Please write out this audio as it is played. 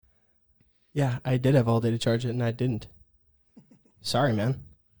Yeah, I did have all day to charge it, and I didn't. Sorry, man.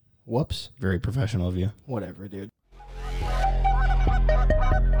 Whoops. Very professional of you. Whatever, dude.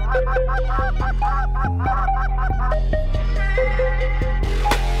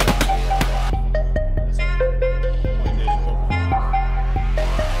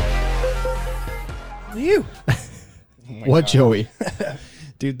 You. What, Joey?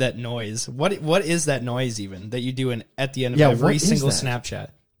 Dude, that noise. What is that noise even that you do at the end of Yeah, every what is single that? Snapchat?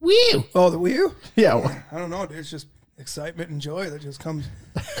 Woo! Oh, the woo? Yeah. I don't know, dude. It's just excitement and joy that just comes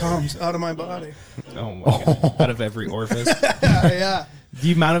out of my body. Oh my God. Out of every orifice. Yeah.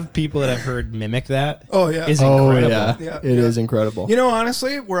 The amount of people that I've heard mimic that Oh, yeah. is incredible. Yeah. It is incredible. You know,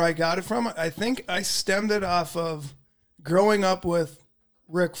 honestly, where I got it from, I think I stemmed it off of growing up with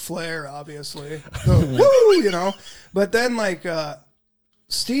Ric Flair, obviously. Woo, you know. But then, like,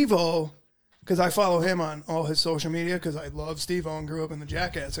 Steve-O, because I follow him on all his social media because I love Steve-O and grew up in the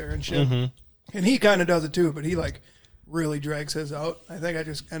Jackass era and shit. Mm-hmm. And he kind of does it too, but he, like, really drags his out. I think I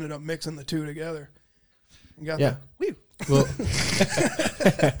just ended up mixing the two together. And got the woo. Well,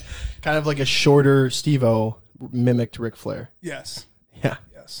 kind of like a shorter Steve-O mimicked Ric Flair. Yes. Yeah.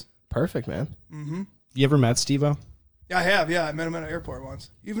 Yes. Perfect, man. Mm-hmm. You ever met Steve-O? I have, yeah. I met him at an airport once.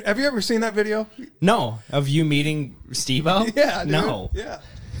 Have you ever seen that video? No. Of you meeting Steve-O? Yeah, dude. No. Yeah.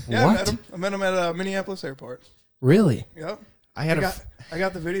 What? I met him at Minneapolis airport. Really? Yep. I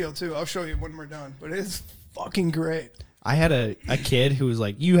got the video too. I'll show you when we're done. But it's fucking great. I had a kid who was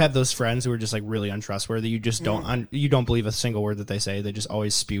like, you have those friends who are just like really untrustworthy. You just don't you don't believe a single word that they say. They just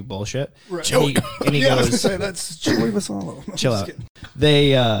always spew bullshit. Right. And he I was goes, gonna say, that's Joey Vassallo. No, chill I'm out. just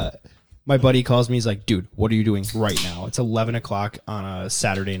They my buddy calls me. He's like, dude, what are you doing right now? It's 11 o'clock on a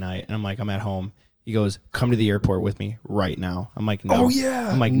Saturday night. And I'm like, I'm at home. He goes, come to the airport with me right now. I'm like, no. Oh,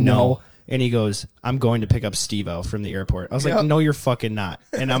 yeah. I'm like, no. And he goes, I'm going to pick up Steve-O from the airport. I was like, no, you're fucking not.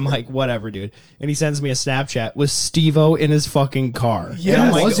 And I'm like, whatever, dude. And he sends me a Snapchat with Steve-O in his fucking car. Yeah, and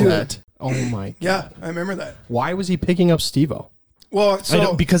I'm like, was that? Oh, my God. Yeah, I remember that. Why was he picking up Steve-O? Well,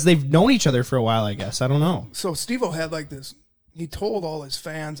 because they've known each other for a while, I guess. I don't know. So Steve-O had like this. He told all his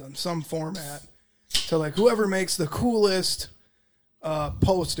fans on some format to like whoever makes the coolest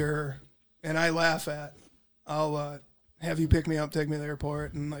poster, and I laugh at, I'll have you pick me up, take me to the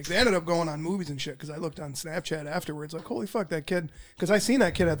airport, and like they ended up going on movies and shit because I looked on Snapchat afterwards, like holy fuck that kid, because I seen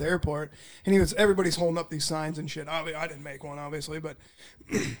that kid at the airport, and everybody's holding up these signs and shit. I didn't make one obviously, but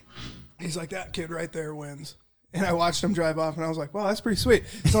he's like that kid right there wins. And I watched him drive off, and I was like, wow, that's pretty sweet.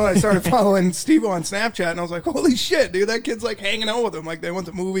 So I started following Steve on Snapchat, and I was like, holy shit, dude, that kid's like hanging out with him. Like, they went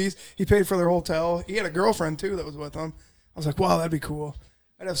to movies. He paid for their hotel. He had a girlfriend, too, that was with him. I was like, wow, that'd be cool.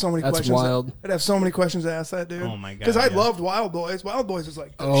 I'd have so many questions. That's wild. I'd have so many questions to ask that dude. Oh, my God. Because I loved Wild Boys. Wild Boys is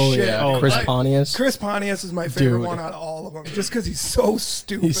like the shit. Yeah. Oh, Chris Pontius. Chris Pontius is my favorite Dude. one out of all of them, just because he's so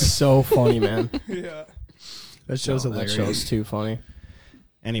stupid. He's so funny, man. Yeah. That show's That hilarious. show's too funny.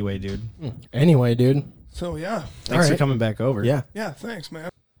 Anyway, dude. Anyway, dude. So, yeah. Thanks for right. coming back over. Yeah. Yeah, thanks, man.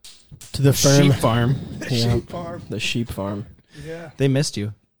 To the firm. Sheep farm. Yeah. Sheep farm. The sheep farm. Yeah. They missed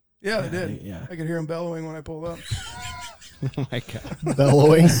you. Yeah, they did. Yeah. I could hear him bellowing when I pulled up. Oh, my God.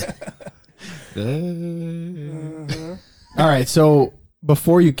 Bellowing. All right, so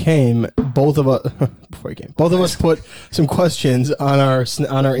before you came, both of us put some questions on our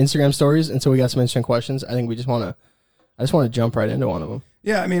Instagram stories, and so we got some Instagram questions. I think I just want to jump right into one of them.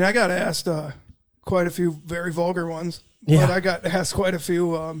 Yeah, I mean, I got asked quite a few very vulgar ones, Yeah. but I got asked quite a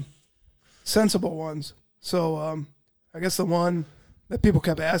few sensible ones. So I guess the one that people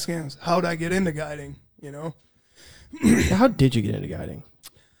kept asking is, how'd I get into guiding, you know? How did you get into guiding?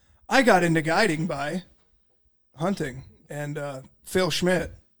 I got into guiding by hunting, and Phil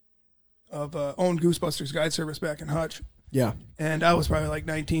Schmidt owned Goosebusters Guide Service back in Hutch. Yeah. And I was probably like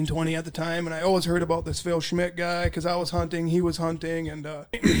 19, 20 at the time, and I always heard about this Phil Schmidt guy because I was hunting, he was hunting, and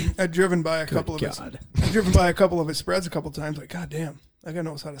I'd driven by a couple of his spreads a couple times. Like, God damn, that guy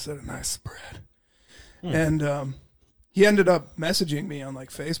knows how to set a nice spread. And he ended up messaging me on like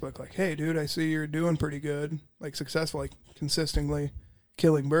Facebook, like, hey, dude, I see you're doing pretty good, like successful, like consistently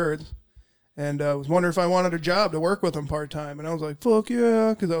killing birds. And I was wondering if I wanted a job to work with him part-time. And I was like, fuck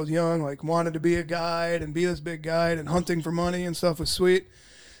yeah, because I was young, like wanted to be a guide and be this big guide, and hunting for money and stuff was sweet.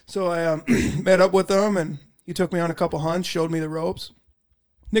 So I met up with him, and he took me on a couple hunts, showed me the ropes.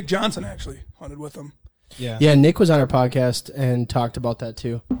 Nick Johnson actually hunted with him. Yeah, Nick was on our podcast and talked about that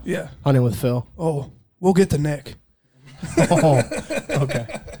too. Yeah. Hunting with Phil. Oh, we'll get to Nick. Oh,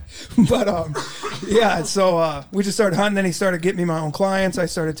 okay. But yeah, so we just started hunting. Then he started getting me my own clients. I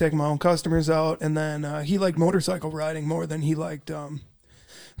started taking my own customers out, and then he liked motorcycle riding more than he liked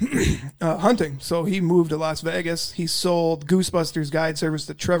hunting. So he moved to Las Vegas. He sold Goosebusters Guide Service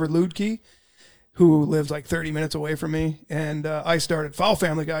to Trevor Ludke, who lives like 30 minutes away from me. And I started Foul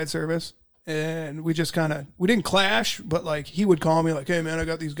Family Guide service. And we just we didn't clash, but like he would call me like, hey man, I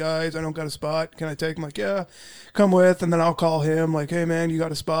got these guys. I don't got a spot. Can I take them? Like, yeah, come with. And then I'll call him like, hey man, you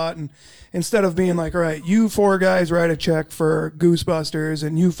got a spot? And instead of being like, all right, you 4 guys write a check for Goosebusters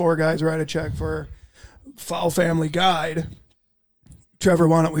and you 4 guys write a check for Foul Family Guide, Trevor,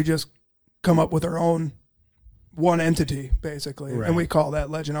 why don't we just come up with our own one entity, basically. Right. And we call that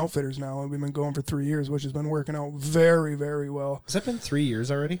Legend Outfitters now. And we've been going for 3 years, which has been working out very, very well. Has that been 3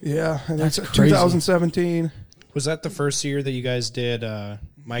 years already? Yeah. And that's 2017. Was that the first year that you guys did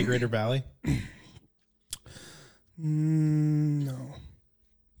Migrator Valley? No.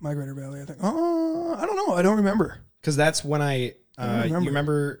 Migrator Valley, I think. Oh, I don't know. I don't remember. Because that's when you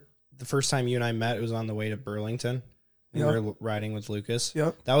remember the first time you and I met, it was on the way to Burlington. We were riding with Lucas.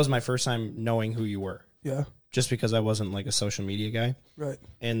 Yep. That was my first time knowing who you were. Yeah. Just because I wasn't like a social media guy. Right.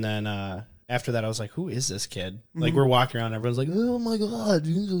 And then after that, I was like, who is this kid? Mm-hmm. Like, we're walking around. Everyone's like, oh, my God,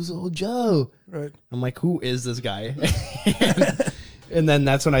 this is old Joe. Right. I'm like, who is this guy? and then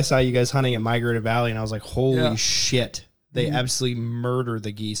that's when I saw you guys hunting at Migrator Valley, and I was like, holy shit. They absolutely murder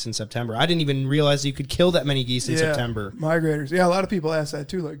the geese in September. I didn't even realize you could kill that many geese in September. Migrators. Yeah, a lot of people ask that,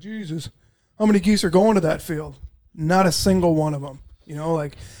 too. Like, Jesus, how many geese are going to that field? Not a single one of them. You know,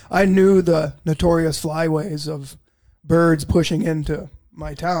 like I knew the notorious flyways of birds pushing into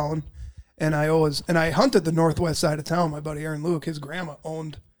my town, and I hunted the northwest side of town. My buddy Aaron Luke, his grandma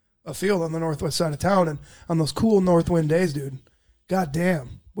owned a field on the northwest side of town, and on those cool north wind days, dude,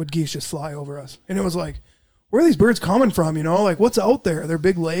 goddamn, would geese just fly over us. And it was like, where are these birds coming from? You know, like what's out there? They're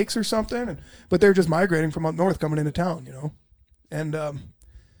big lakes or something, but they're just migrating from up north, coming into town. You know, and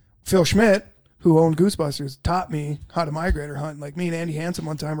Phil Schmidt, who owned Goosebusters, taught me how to migrator hunt. Like me and Andy Hansen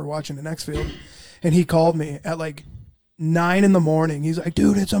one time were watching the next field, and he called me at like 9 a.m. He's like,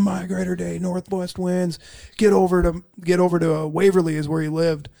 dude, it's a migrator day, northwest winds. Get over to Waverly is where he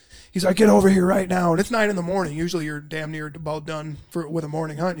lived. He's like, get over here right now. And it's 9 a.m. Usually you're damn near about done with a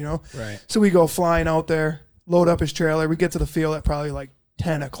morning hunt, you know? Right. So we go flying out there, load up his trailer. We get to the field at probably like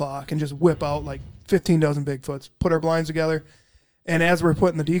 10 o'clock and just whip out like 15 dozen Bigfoots, put our blinds together. And as we're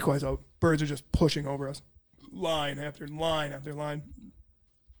putting the decoys out, birds are just pushing over us. Line after line after line.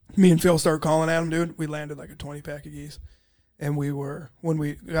 Me and Phil start calling at them, dude. We landed like a 20-pack of geese. And when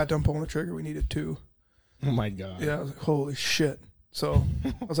we got done pulling the trigger, we needed 2. Oh, my God. Yeah, I was like, holy shit. So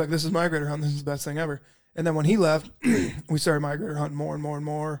I was like, this is migrator hunting. This is the best thing ever. And then when he left, we started migrator hunting more and more and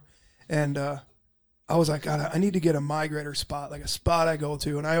more. And I was like, God, I need to get a migrator spot, like a spot I go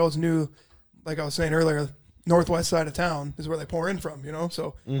to. And I always knew, like I was saying earlier, northwest side of town is where they pour in from, you know?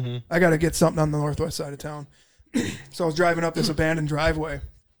 So I got to get something on the northwest side of town. So I was driving up this abandoned driveway,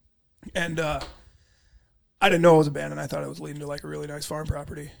 and I didn't know it was abandoned. I thought it was leading to like a really nice farm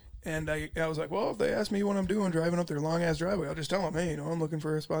property. And I was like, well, if they ask me what I'm doing driving up their long-ass driveway, I'll just tell them, hey, you know, I'm looking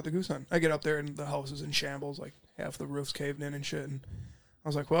for a spot to goose hunt. I get up there, and the house is in shambles, like half the roof's caved in and shit. And I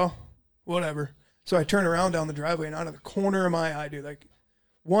was like, well, whatever. So I turn around down the driveway, and out of the corner of my eye, dude, like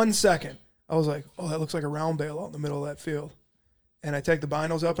 1 second, I was like, oh, that looks like a round bale out in the middle of that field. And I take the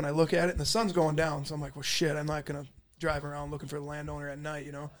binos up and I look at it, and the sun's going down. So I'm like, well, shit, I'm not going to drive around looking for the landowner at night,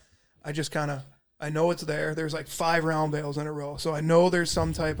 you know. I just I know it's there. There's like 5 round bales in a row. So I know there's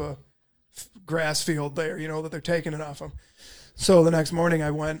some type of grass field there, you know, that they're taking it off of. So the next morning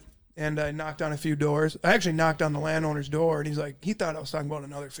I went and I knocked on a few doors. I actually knocked on the landowner's door, and he thought I was talking about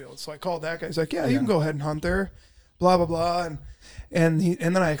another field. So I called that guy. He's like, yeah, you can go ahead and hunt there, blah, blah, blah. And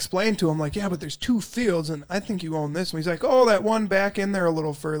then I explained to him, like, yeah, but there's 2 fields, and I think you own this one. He's like, oh, that one back in there a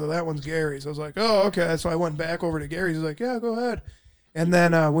little further, that one's Gary's. I was like, oh, okay. So I went back over to Gary's. He's like, yeah, go ahead. And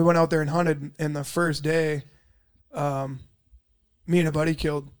then we went out there and hunted, and the first day, me and a buddy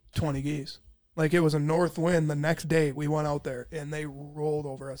killed 20 geese. Like, it was a north wind. The next day, we went out there, and they rolled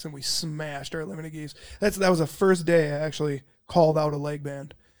over us, and we smashed our limit of geese. That was the first day I actually called out a leg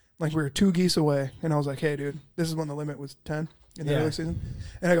band. Like, we were 2 geese away, and I was like, hey, dude, this is when the limit was 10. In the early season.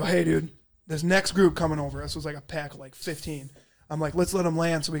 And I go, hey, dude, this next group coming over us was like a pack of like 15. I'm like, let's let them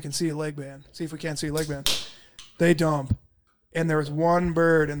land so we can see a leg band. See if we can't see a leg band. They dump. And there was one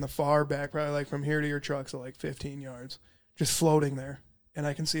bird in the far back, probably like from here to your trucks at like 15 yards, just floating there. And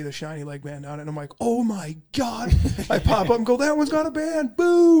I can see the shiny leg band on it. And I'm like, oh, my God. I pop up and go, that one's got a band.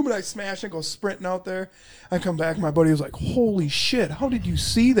 Boom. And I smash and go sprinting out there. I come back. My buddy was like, holy shit. How did you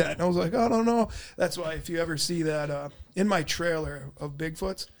see that? And I was like, I don't know. That's why if you ever see that in my trailer of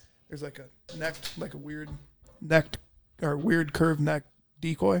Bigfoots, there's like a neck, like a weird neck or weird curved neck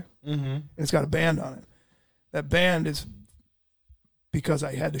decoy. Mm-hmm. And it's got a band on it. That band is because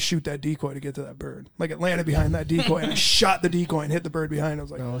I had to shoot that decoy to get to that bird. Like it landed behind that decoy and I shot the decoy and hit the bird behind. I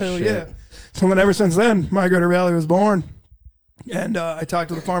was like, hell shit. yeah. So then ever since then, Migrator Valley was born. And I talked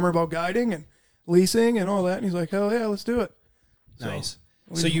to the farmer about guiding and leasing and all that. And he's like, hell yeah, let's do it. Nice.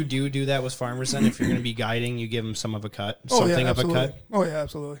 So you do that with farmers then? If you're going to be guiding, you give them some of a cut, something of a cut? Oh, yeah,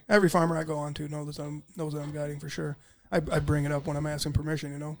 absolutely. Every farmer I go on to knows that I'm guiding for sure. I bring it up when I'm asking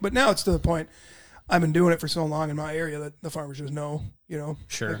permission, you know. But now it's to the point, I've been doing it for so long in my area that the farmers just know, you know.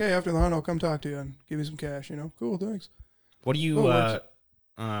 Sure. Like, hey, after the hunt, I'll come talk to you and give you some cash, you know. Cool, thanks. What do you, well,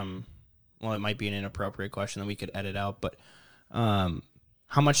 it might be an inappropriate question that we could edit out, but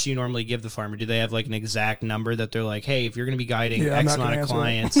how much do you normally give the farmer? Do they have like an exact number that they're like, hey, if you're going to be guiding X amount of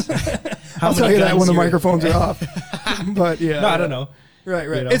clients, I'll tell you that when the microphones are off. But yeah. No, I don't know. Right.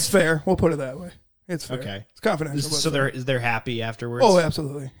 You know? It's fair. We'll put it that way. It's fair. Okay. It's confidential. So they're happy afterwards? Oh,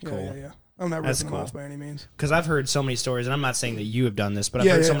 absolutely. Yeah, cool. Yeah. I'm not ripping them off by any means. Because I've heard so many stories, and I'm not saying that you have done this, but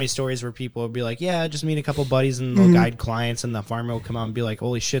I've heard so many stories where people will be like, yeah, just meet a couple buddies and they'll guide clients, and the farmer will come out and be like,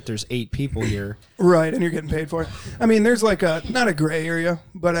 holy shit, there's 8 people here. Right, and you're getting paid for it. I mean, there's like not a gray area,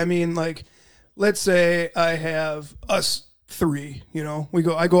 but I mean, like, let's say I have us 3, you know,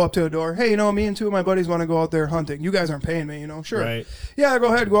 I go up to a door, hey, you know, me and 2 of my buddies want to go out there hunting. You guys aren't paying me, you know, sure. Right. Yeah,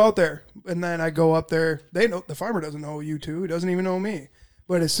 go ahead, go out there. And then I go up there, the farmer doesn't know you 2, he doesn't even know me.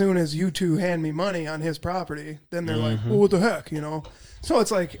 But as soon as you 2 hand me money on his property, then they're like, well, what the heck, you know? So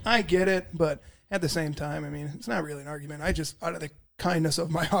it's like, I get it, but at the same time, I mean, it's not really an argument. I just, out of the kindness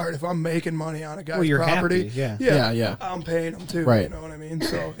of my heart, if I'm making money on a guy's property, happy, yeah, I'm paying them too, right. You know what I mean?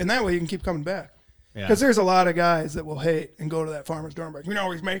 So, and that way you can keep coming back. Yeah. Because there's a lot of guys that will hate and go to that farmer's door and be like, you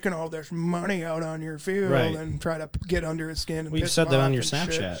know, he's making all this money out on your field, and try to get under his skin. And you've said that on your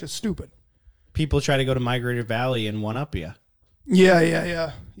Snapchat. Shit. It's just stupid. People try to go to Migrator Valley and one-up you.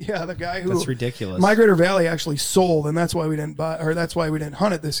 Yeah. The guy who that's ridiculous. Migrator Valley actually sold, and that's why we didn't that's why we didn't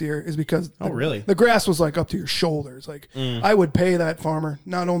hunt it this year. Is because the grass was like up to your shoulders. Like I would pay that farmer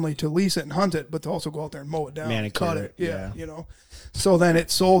not only to lease it and hunt it, but to also go out there and mow it down, and cut it. Yeah, you know. So then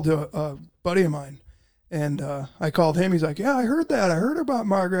it sold to a buddy of mine. And I called him. He's like, yeah, I heard that. I heard about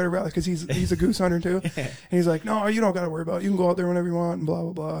Migrator Valley because he's a goose hunter too. And he's like, no, you don't got to worry about it. You can go out there whenever you want and blah,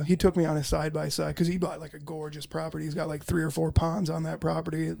 blah, blah. He took me on his side-by-side because he bought like a gorgeous property. He's got like 3 or 4 ponds on that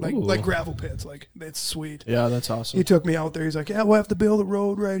property, like gravel pits. Like, it's sweet. Yeah, that's awesome. He took me out there. He's like, yeah, we'll have to build a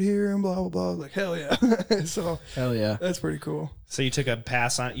road right here and blah, blah, blah. I was like, hell yeah. So hell yeah. That's pretty cool. So you took a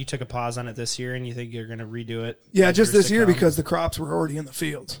pause on it this year, and you think you're going to redo it? Yeah, just this year because the crops were already in the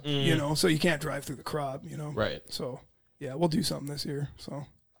fields, you know, so you can't drive through the crop, you know. Right. So, yeah, we'll do something this year. So,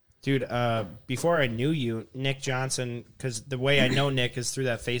 dude, before I knew you, Nick Johnson, because the way I know Nick is through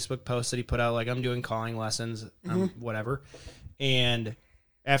that Facebook post that he put out, like, I'm doing calling lessons, whatever. And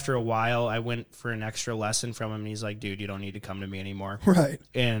after a while, I went for an extra lesson from him, and he's like, dude, you don't need to come to me anymore. Right.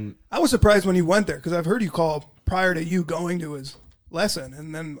 And I was surprised when you went there because I've heard you call prior to you going to his lesson.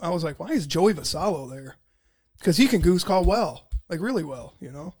 And then I was like, why is Joey Vasallo there? Because he can goose call well, like really well,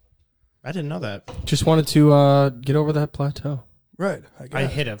 you know? I didn't know that. Just wanted to get over that plateau. Right. I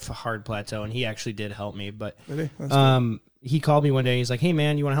hit a hard plateau, and he actually did help me. But really? He called me one day, and he's like, hey,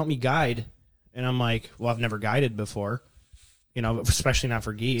 man, you want to help me guide? And I'm like, well, I've never guided before. You know, especially not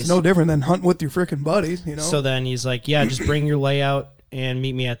for geese. It's no different than hunting with your freaking buddies, you know? So then he's like, yeah, just bring your layout and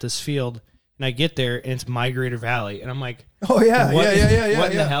meet me at this field. And I get there, and it's Migrator Valley. And I'm like, oh, yeah, what, yeah.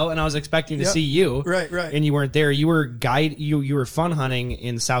 What in the hell? And I was expecting to see you. Right. And you weren't there. You were you were fun hunting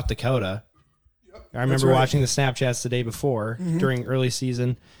in South Dakota. Yep, I remember watching the Snapchats the day before during early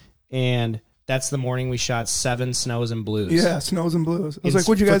season. And that's the morning we shot 7 snows and blues. Yeah, snows and blues. I was like,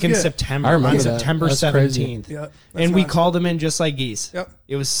 what'd you guys get? September. I remember on September 17th. Yeah, and we called them in just like geese. Yep.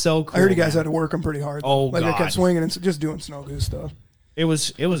 It was so cool. I heard you guys had to work them pretty hard. Oh, like God. I kept swinging and just doing snow goose stuff. It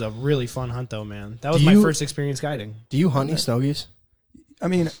was a really fun hunt, though, man. That was my first experience guiding. Do you hunt any snow geese? I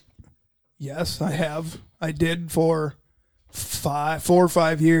mean, yes, I have. I did for 4 or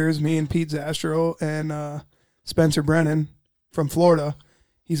 5 years. Me and Pete Zastro and Spencer Brennan from Florida.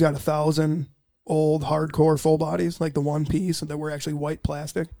 He's got 1,000 old hardcore full bodies, like the one piece that were actually white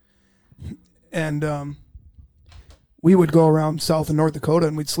plastic. And we would go around South and North Dakota,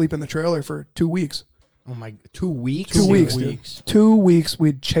 and we'd sleep in the trailer for 2 weeks. Oh my! 2 weeks. 2 weeks. 2 weeks. 2 weeks.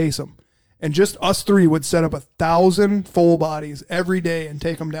 We'd chase them, and just us 3 would set up 1,000 full bodies every day and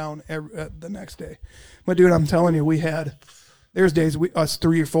take them down the next day. But dude, I'm telling you, there's days us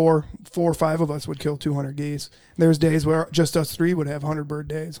 3 or 4 or 5 of us would kill 200 geese. There's days where just us 3 would have 100 bird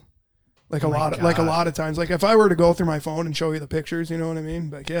days. Like a lot of times. Like if I were to go through my phone and show you the pictures, you know what I mean?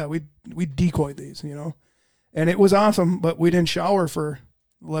 Like yeah, we decoyed these, you know, and it was awesome. But we didn't shower for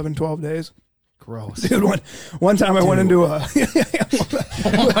 11, 12 days. Gross. Dude, one time I went into a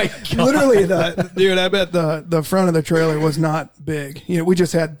oh my God. Literally I bet the front of the trailer was not big. We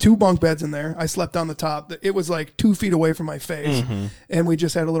just had 2 bunk beds in there. I slept on the top. It was like 2 feet away from my face. And we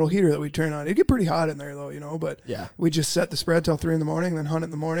just had a little heater that we turn on. It'd get pretty hot in there though, but we just set the spread till 3 a.m, and then hunt in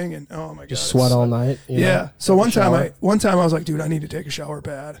the morning, and oh my God. Just sweat all night. Yeah. So one time I was like, dude, I need to take a shower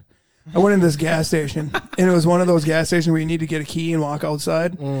bad. I went into this gas station, and it was one of those gas stations where you need to get a key and walk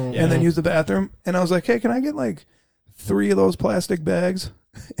outside and then use the bathroom. And I was like, hey, can I get like 3 of those plastic bags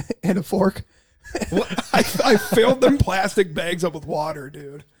and a fork? I filled them plastic bags up with water,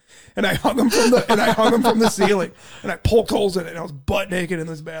 dude. And I hung them from the ceiling, and I poked holes in it, and I was butt naked in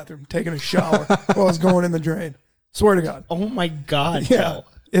this bathroom taking a shower while I was going in the drain. Swear to God. Oh my God. Yeah. Joe.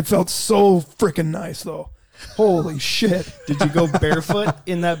 It felt so freaking nice though. Holy shit. Did you go barefoot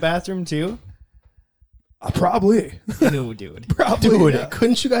in that bathroom too? Probably. No, dude. Probably. Dude, Yeah.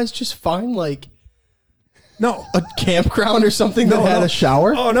 couldn't you guys just find like No. a campground or something that had a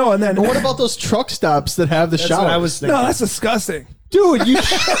shower? Oh no, and then But what about those truck stops that have the That's shower? what I was thinking. no, that's disgusting. Dude, you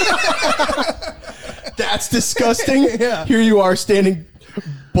that's disgusting. Yeah. Here you are standing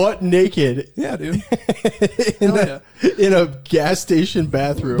butt naked Yeah, dude. in a gas station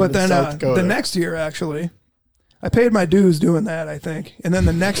bathroom. But in then South Dakota. the next year, actually, I paid my dues doing that, I think. And then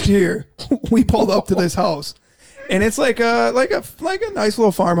the next year, we pulled up to this house, and it's like a nice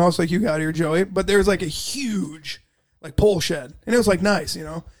little farmhouse like you got here, Joey. But there's like a huge like pole shed, and it was like nice,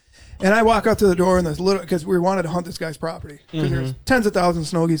 And I walk up to the door, and there's little, because we wanted to hunt this guy's property, because there's tens of thousands of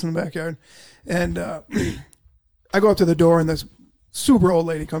snow geese in the backyard, and I go up to the door, and this super old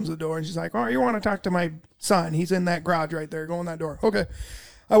lady comes to the door, and she's like, "Oh, you want to talk to my son? He's in that garage right there. Go in that door." Okay.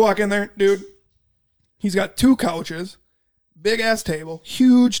 I walk in there, dude. He's got 2 couches, big ass table,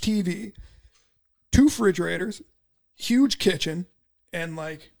 huge TV, 2 refrigerators, huge kitchen, and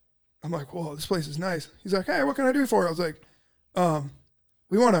I'm like, whoa, this place is nice. He's like, hey, what can I do for you? I was like,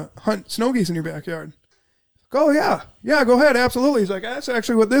 we want to hunt snow geese in your backyard. Oh, yeah, go ahead, absolutely. He's like, that's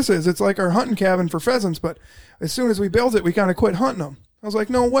actually what this is. It's like our hunting cabin for pheasants, but as soon as we built it, we kind of quit hunting them. I was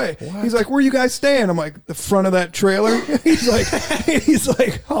like, no way. What? He's like, where you guys staying? I'm like, the front of that trailer. He's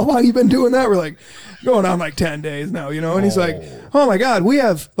like, how long you been doing that? We're like, going on like 10 days now, And he's like, oh my God, we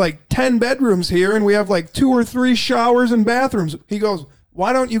have like 10 bedrooms here, and we have like 2 or 3 showers and bathrooms. He goes,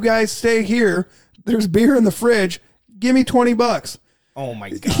 why don't you guys stay here? There's beer in the fridge. Give me $20. Oh my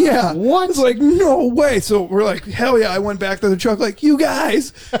God. Yeah. What? It's like, no way. So we're like, hell yeah. I went back to the truck like, you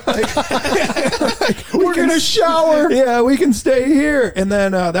guys. we're going to shower. Yeah, we can stay here. And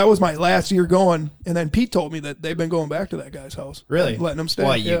then that was my last year going. And then Pete told me that they've been going back to that guy's house. Really? Letting them stay.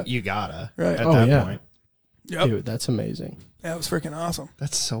 Well, yeah. you gotta. Right. At Oh, that point. Yep. Dude, that's amazing. That was freaking awesome.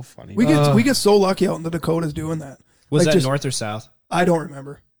 That's so funny. We get so lucky out in the Dakotas doing that. Was Like, that just- north or south? I don't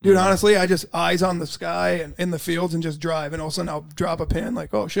remember. Dude, honestly, I just eyes on the sky and in the fields and just drive. And all of a sudden I'll drop a pin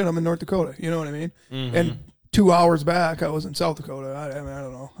like, oh shit, I'm in North Dakota. You know what I mean? And 2 hours back, I was in South Dakota. I don't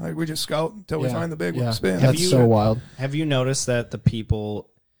know. We just scout until we find the big one. Spin. That's so wild. Have you noticed that the people...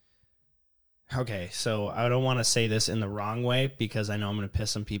 Okay, so I don't want to say this in the wrong way because I know I'm going to piss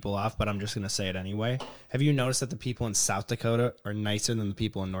some people off, but I'm just going to say it anyway. Have you noticed that the people in South Dakota are nicer than the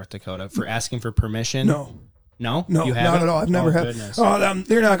people in North Dakota for asking for permission? No. No? No, You not haven't? at all. I've never had. Goodness.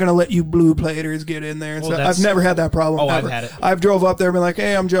 They're not going to let you blue platers get in there. And Well, stuff. that's- I've never had that problem. Oh, I've ever. had it. I've drove up there and been like,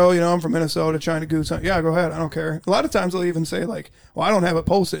 hey, I'm Joe. I'm from Minnesota trying to goose hunt. Yeah, go ahead. I don't care. A lot of times they'll even say like, well, I don't have it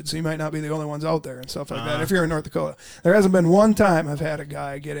posted, so you might not be the only ones out there and stuff like that. If you're in North Dakota, there hasn't been one time I've had a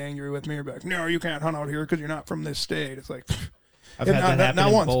guy get angry with me or be like, no, you can't hunt out here because you're not from this state. It's like, I've had that happen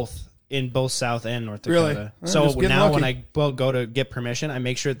not in both South and North Really? Dakota. Well, So just getting now lucky. when I go to get permission, I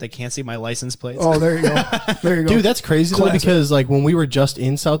make sure that they can't see my license plates. Oh, there you go. There you go. Dude, that's crazy though, Classic. because like when we were just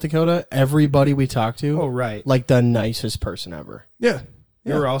in South Dakota, everybody we talked to, Oh, right. like the nicest person ever. Yeah.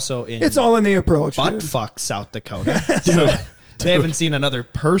 You're also in It's all in the approach. butt Dude. fuck South Dakota. Dude. They haven't seen another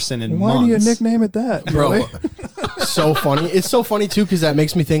person in Why months. do you nickname it that, Bro, so funny. It's so funny too because that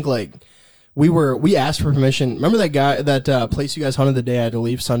makes me think like we asked for permission. Remember that guy, that place you guys hunted the day I had to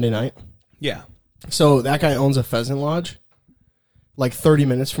leave Sunday night? Yeah. So that guy owns a pheasant lodge, like 30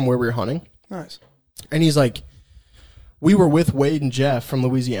 minutes from where we were hunting. Nice. And he's like, we were with Wade and Jeff from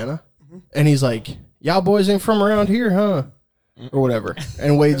Louisiana. And he's like, y'all boys ain't from around here, huh? Or whatever.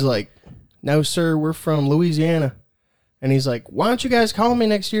 And Wade's like, no, sir, we're from Louisiana. And he's like, why don't you guys call me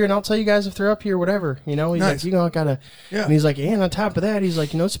next year and I'll tell you guys if they're up here, whatever. He's Nice. like, gotta. Yeah. And he's like, and on top of that, he's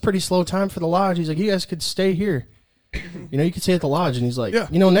like, it's a pretty slow time for the lodge. He's like, you guys could stay here. You could stay at the lodge. And he's like, Yeah.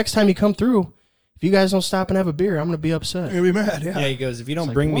 next time you come through, if you guys don't stop and have a beer, I'm going to be upset. You'll be mad, Yeah, he goes, if you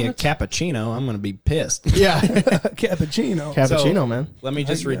don't bring me a cappuccino, I'm going to be pissed. Yeah. Cappuccino. Cappuccino, man. Let me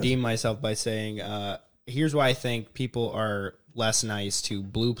just redeem myself by saying, here's why I think people are less nice to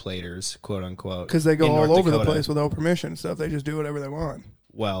blue platers, quote unquote. Because they go in all North over Dakota. the place without permission and stuff. They just do whatever they want.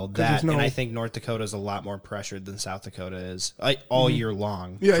 Well, that, and I think North Dakota is a lot more pressured than South Dakota is, like all year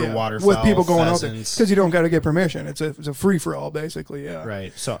long. For waterfowl, with people going out there, pheasants. because you don't got to get permission. It's a free for all, basically. Yeah,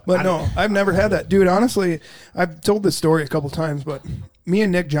 Right. So, but no, I've never had that, dude. Honestly, I've told this story a couple times, but me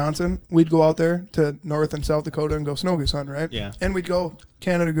and Nick Johnson, we'd go out there to North and South Dakota and go snow goose hunting, right? Yeah. And we'd go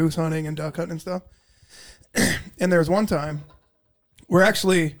Canada goose hunting and duck hunting and stuff. And there was one time we're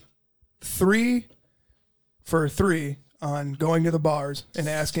actually 3 for 3 on going to the bars and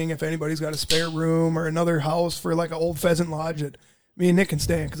asking if anybody's got a spare room or another house for like an old pheasant lodge that me and Nick can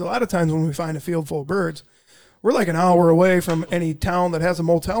stay in. Because a lot of times when we find a field full of birds, we're like an hour away from any town that has a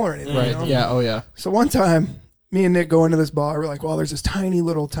motel or anything. Right. You know? Yeah. Oh, yeah. So one time, me and Nick go into this bar. We're like, well, there's this tiny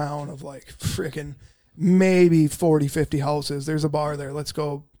little town of like freaking maybe 40, 50 houses. There's a bar there. Let's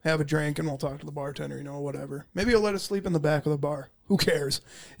go have a drink and we'll talk to the bartender, whatever. Maybe he'll let us sleep in the back of the bar. Who cares,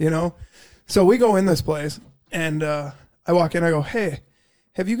 So we go in this place and I walk in. I go, hey,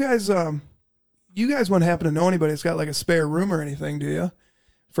 have you guys wouldn't happen to know anybody that's got like a spare room or anything, do you?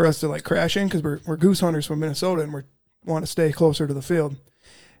 For us to like crash in, because we're goose hunters from Minnesota and we want to stay closer to the field.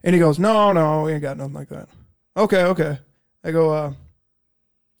 And he goes, no, we ain't got nothing like that. Okay. I go,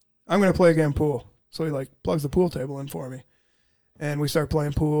 I'm going to play a game pool. So he like plugs the pool table in for me. And we start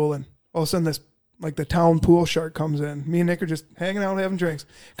playing pool, and all of a sudden this, like the town pool shark comes in. Me and Nick are just hanging out having drinks.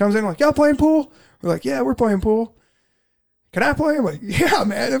 Comes in like, y'all playing pool? We're like, yeah, we're playing pool. Can I play? I'm like, yeah,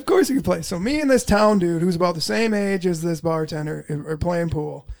 man, of course you can play. So me and this town dude, who's about the same age as this bartender, are playing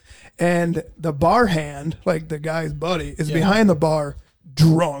pool. And the bar hand, like the guy's buddy, is behind the bar,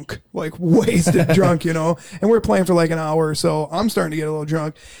 drunk, like wasted drunk, And we're playing for like an hour or so. I'm starting to get a little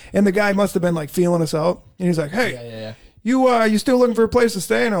drunk. And the guy must have been like feeling us out. And he's like, hey, you still looking for a place to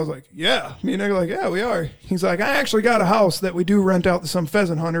stay? And I was like, yeah. Me and Nick are like, yeah, we are. He's like, I actually got a house that we do rent out to some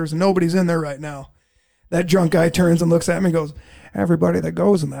pheasant hunters, and nobody's in there right now. That drunk guy turns and looks at me and goes, everybody that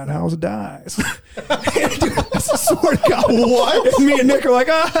goes in that house dies. Dude, I swear to God. What? And me and Nick are like,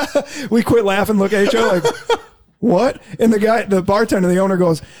 We quit laughing, look at each other like, what? And the bartender, the owner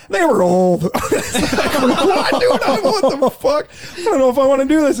goes, they were old. Like, what, dude? What the fuck? I don't know if I want to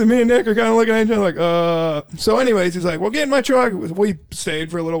do this. And me and Nick are kind of looking at each other like, So anyways, he's like, well, get in my truck. We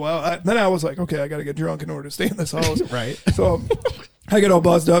stayed for a little while. Then I was like, okay, I got to get drunk in order to stay in this house. Right. So I get all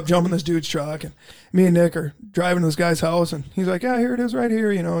buzzed up, jump in this dude's truck, and me and Nick are driving to this guy's house, and he's like, yeah, here it is right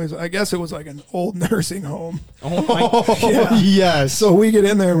here. He's I guess it was like an old nursing home. Oh, yes. So we get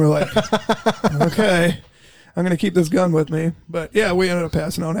in there and we're like, okay, I'm going to keep this gun with me. But yeah, we ended up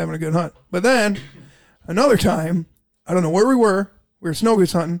passing out and having a good hunt. But then another time, I don't know where we were snow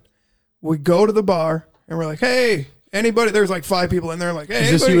goose hunting. We go to the bar and we're like, hey, anybody, there's like 5 people in there. Like, hey,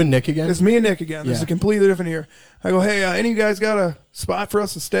 is this you and Nick again? It's me and Nick again. This is a completely different year. I go, hey, any of you guys got a spot for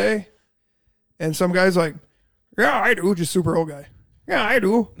us to stay? And some guy's like, yeah, I do. Just super old guy. Yeah, I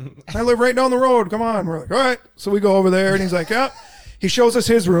do. I live right down the road. Come on. We're like, all right. So we go over there, and he's like, yeah. He shows us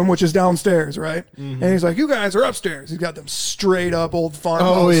his room, which is downstairs, right? Mm-hmm. And he's like, you guys are upstairs. He's got them straight up old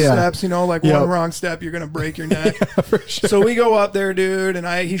farmhouse steps, like one wrong step, you're going to break your neck. For sure. So we go up there, dude,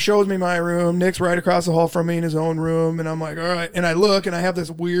 and he shows me my room. Nick's right across the hall from me in his own room. And I'm like, all right. And I look, and I have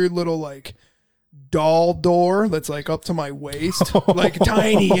this weird little, like, doll door that's like up to my waist, like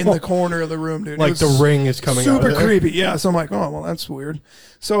tiny in the corner of the room, dude. Like the ring is coming out. Super creepy. Yeah. So I'm like, oh, well, that's weird.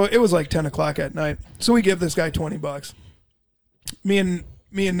 So it was like 10 o'clock at night. So we give this guy $20. Me and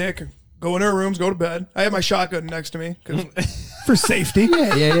Nick go in our rooms, go to bed. I have my shotgun next to me for safety.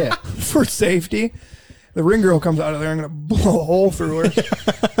 Yeah. For safety. The ring girl comes out of there. I'm going to blow a hole through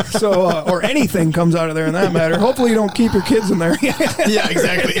her. So, or anything comes out of there in that matter. Hopefully you don't keep your kids in there. Yeah,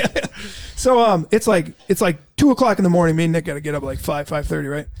 exactly. So, it's like 2 o'clock in the morning. Me and Nick got to get up at like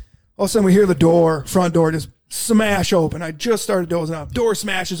 5:30, right? All of a sudden we hear the front door just smash open. I just started dozing off. Door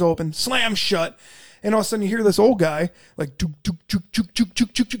smashes open, slams shut. And all of a sudden you hear this old guy like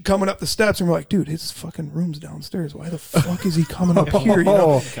coming up the steps, and we're like, dude, his fucking room's downstairs. Why the fuck is he coming up here?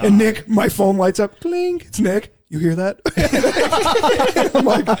 And Nick, my phone lights up. Clink. It's Nick. You hear that? I'm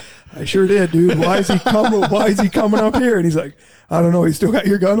like, I sure did, dude. Why is he coming up here? And he's like, I don't know. You still got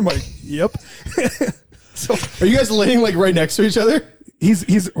your gun? I'm like, yep. So are you guys laying like right next to each other?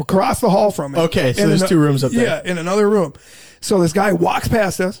 He's across the hall from me. Okay, so there's 2 rooms up there. Yeah, in another room. So this guy walks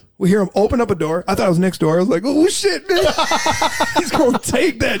past us. We hear him open up a door. I thought it was Nick's door. I was like, oh, shit, Nick. He's going to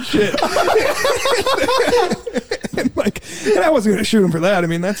take that shit. and I wasn't going to shoot him for that. I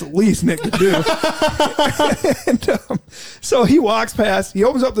mean, that's the least Nick could do. So he walks past. He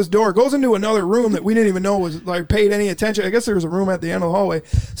opens up this door, goes into another room that we didn't even know was like paid any attention. I guess there was a room at the end of the hallway.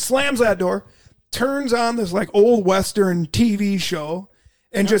 Slams that door, turns on this like old Western TV show,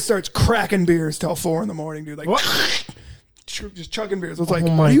 and just starts cracking beers till 4 a.m, dude. Like, what? Just chugging beers. I was like,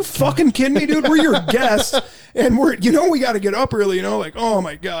 are you fucking kidding me, dude? We're your guests, and we got to get up early, like, oh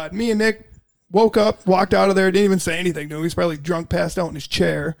my God. Me and Nick woke up, walked out of there, didn't even say anything to him. He was probably drunk, passed out in his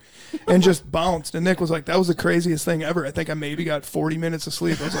chair, and just bounced. And Nick was like, that was the craziest thing ever. I think I maybe got 40 minutes of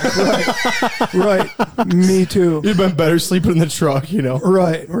sleep. I was like, right, me too. You'd been better sleeping in the truck,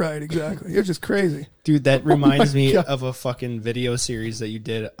 Right, exactly. You're just crazy. Dude, that reminds me of a fucking video series that you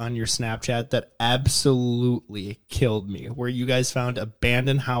did on your Snapchat that absolutely killed me, where you guys found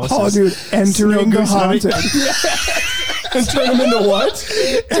abandoned houses. Oh, dude, entering the haunted. And turn them into what?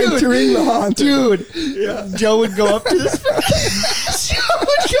 Entering the haunted. Dude, Joe would go up to this. Joe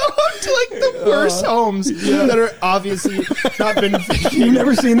would go up to like the worst homes that are obviously not been. You've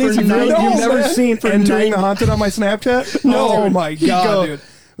never seen these? You've never seen Entering the Haunted on my Snapchat? No, oh my God, dude.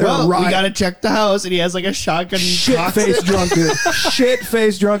 Well, we gotta check the house, and he has like a shotgun. Shit-faced drunk, dude.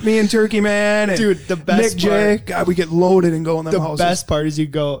 Shit-faced drunk. Me and Turkey Man, and dude, the best Nick J. God, we get loaded and go in them houses. The best part is you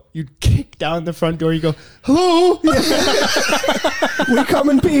kick down the front door. You go, hello. We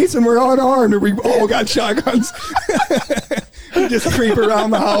come in peace, and we're unarmed, and we all got shotguns. We just creep around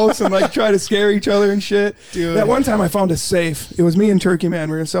the house and like try to scare each other and shit. Dude, that one time I found a safe. It was me and Turkey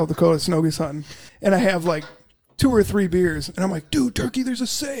Man. We were in South Dakota snow goose hunting, and I have like 2 or 3 beers, and I'm like, dude, Turkey, there's a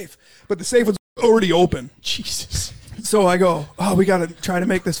safe. But the safe was already open. Jesus. So I go, oh, we got to try to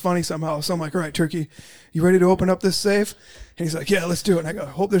make this funny somehow. So I'm like, all right, Turkey, you ready to open up this safe? And he's like, yeah, let's do it. And I go,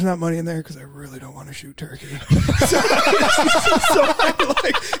 hope there's not money in there because I really don't want to shoot Turkey. so I'm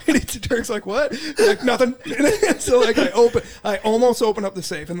like, and Turk's like, what? I'm like, nothing. So like I almost open up the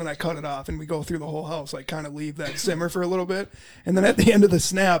safe, and then I cut it off, and we go through the whole house, like kind of leave that simmer for a little bit. And then at the end of the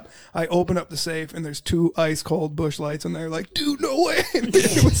snap, I open up the safe, and there's 2 ice cold Busch Lights in there. Like, dude, no way. And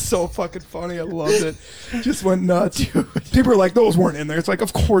it was so fucking funny. I loved it. Just went nuts. Dude. People are like, those weren't in there. It's like,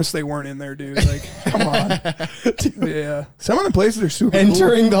 of course they weren't in there, dude. Like, come on. Yeah. Some of the places are super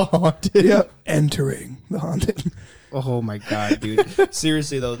Entering the haunted. Yeah. Entering the haunted. Oh my God, dude.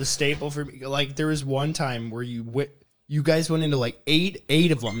 Seriously though, the staple for me, like there was one time where you guys went into like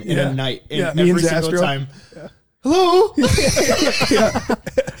eight of them in a night. And every single time. Yeah. Hello.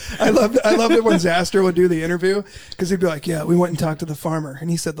 I loved it when Zastra would do the interview because he'd be like, yeah, we went and talked to the farmer, and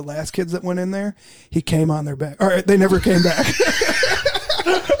he said the last kids that went in there, he came on their back. All right, they never came back.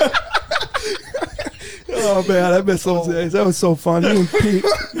 Oh man, I miss those days. That was so fun.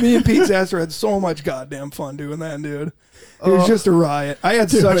 Me and Pete Zastra had so much goddamn fun doing that, dude. It was just a riot. I had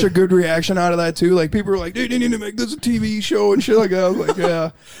such a good reaction out of that too. Like people were like, "Dude, you need to make this a TV show and shit like that." I was like,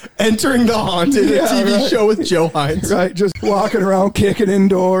 "Yeah." Entering the Haunted, a TV show with Joe Heintz. Right, just walking around, kicking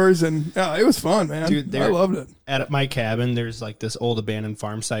indoors, and it was fun, man. Dude, I loved it. At my cabin, there's like this old abandoned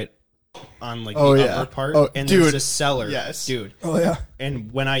farm site on like the upper part, and there's a cellar. Yes, dude. Oh yeah.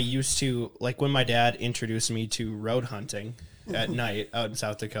 And when I used to when my dad introduced me to road hunting at night out in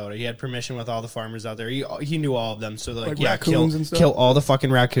South Dakota, he had permission with all the farmers out there. He knew all of them, so they're like kill all the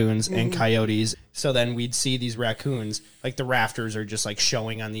fucking raccoons and coyotes. So then we'd see these raccoons, like the rafters are just like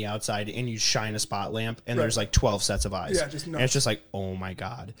showing on the outside, and you shine a spot lamp, and there's like 12 sets of eyes. Yeah, just nuts. And it's just like, oh my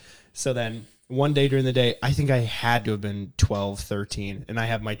God. So then one day during the day, I think I had to have been 12, 13, and I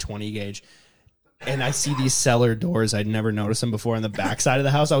have my 20 gauge. And I see these cellar doors. I'd never noticed them before on the back side of the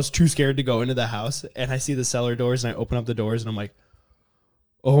house. I was too scared to go into the house. And I see the cellar doors, and I open up the doors, and I'm like,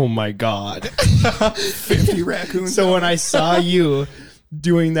 oh my God. 50 raccoons. So when I saw you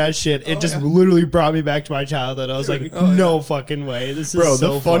doing that shit, it just literally brought me back to my childhood. I was like, no fucking way. This is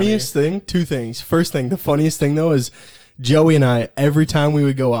so the funniest thing, 2 things. First thing, the funniest thing though is Joey and I, every time we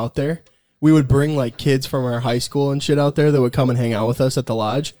would go out there, we would bring like kids from our high school and shit out there that would come and hang out with us at the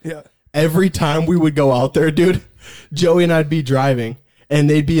lodge. Yeah. Every time we would go out there, dude, Joey and I'd be driving and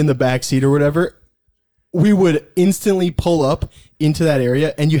they'd be in the back seat or whatever. We would instantly pull up into that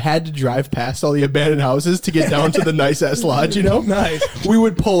area, and you had to drive past all the abandoned houses to get down to the nice ass lodge, you know? Nice. We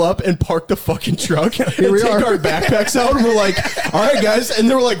would pull up and park the fucking truck and take our backpacks out, and we're like, all right, guys. And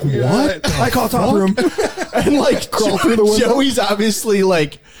they were like, what? I call top room. And like, crawl through the window. Joey's obviously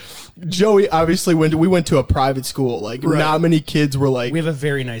like Joey obviously we went to a private school. Like not many kids were like. We have a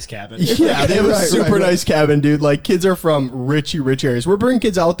very nice cabin. Yeah, they have a super nice cabin, dude. Like kids are from rich areas. We're bringing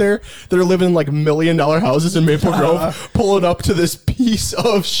kids out there that are living in like $1 million houses in Maple Grove, pulling up to this piece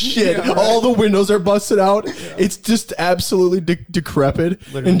of shit. Yeah, all the windows are busted out. Yeah. It's just absolutely decrepit.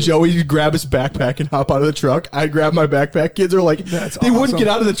 Literally. And Joey grab his backpack and hop out of the truck. I grab my backpack. Kids are like, they wouldn't get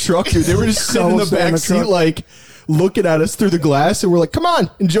out of the truck, dude. They were just sitting in the back seat, like looking at us through the glass, and we're like, come on.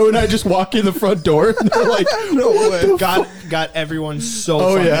 And Joey and I just walk in the front door, and they're like, no way. Got everyone so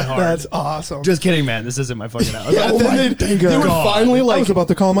fucking hard. That's awesome. Just kidding, man. This isn't my fucking house. They would finally, like, I was about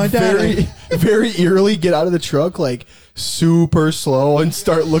to call my dad. Very eerily get out of the truck, like super slow, and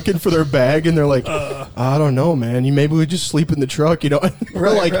start looking for their bag. And they're like, I don't know, man. Maybe we just sleep in the truck, you know? And we're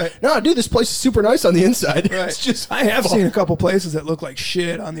like, no, dude, this place is super nice on the inside. Right. It's just I have seen a couple places that look like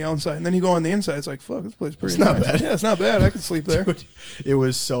shit on the outside, and then you go on the inside, it's like, fuck, this place is pretty nice. It's not bad. Yeah, it's not bad. I could sleep there. Dude, it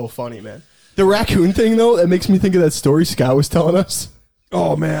was so funny, man. The raccoon thing, though, that makes me think of that story Scott was telling us.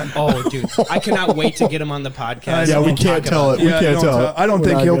 Oh, man. Oh, dude. I cannot wait to get him on the podcast. Yeah, we can't tell it. We can't tell it. I don't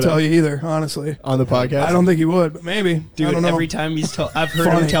think he'll tell you either, honestly. On the podcast? I don't think he would, but maybe. Dude, I don't know. Every time I've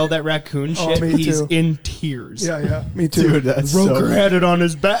heard him tell that raccoon shit, he's in tears. Yeah, me too. Dude, that's Roker had it on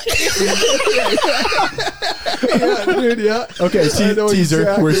his back. Yeah, dude, yeah. Okay, teaser.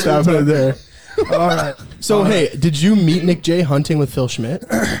 Exactly. We're stopping it there. All right. So, hey, did you meet Nick J hunting with Phil Schmidt?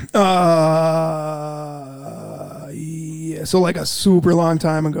 Yeah. So, like a super long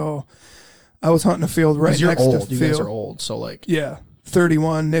time ago, I was hunting a field right next to Phil. You guys are old, so like. Yeah.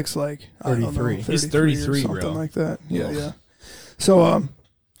 31. Nick's like 33. He's 33, something bro. like that. Yeah. So,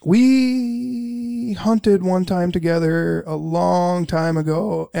 we hunted one time together a long time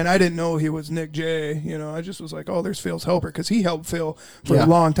ago, and I didn't know he was Nick J. You know, I just was like, oh, there's Phil's helper, because he helped Phil for a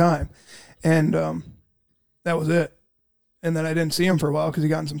long time. And that was it. And then I didn't see him for a while because he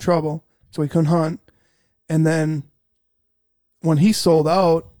got in some trouble, so he couldn't hunt. And then when he sold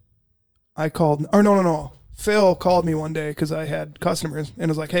out, I called, or no. Phil called me one day because I had customers and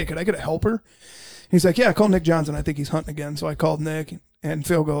was like, hey, could I get a helper? He's like, yeah, call Nick Johnson. I think he's hunting again. So I called Nick, and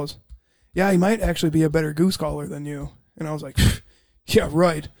Phil goes, yeah, he might actually be a better goose caller than you. And I was like, yeah,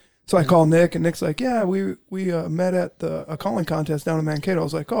 right. So I called Nick, and Nick's like, yeah, we met at a calling contest down in Mankato. I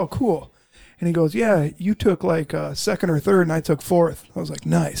was like, oh, cool. And he goes, yeah, you took like second or third, and I took fourth. I was like,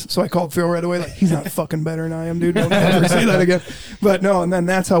 nice. So I called Phil right away, like, he's not fucking better than I am, dude. Don't ever say that again. But no, and then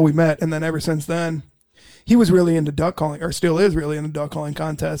that's how we met. And then ever since then, he was really into duck calling, or still is really into duck calling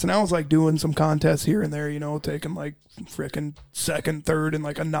contests. And I was like doing some contests here and there, you know, taking like freaking second, third, and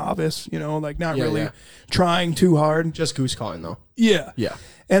like a novice, you know, like not really trying too hard. Just goose calling, though. Yeah.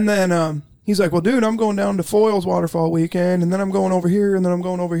 And then he's like, well, dude, I'm going down to Foyles Waterfall weekend, and then I'm going over here, and then I'm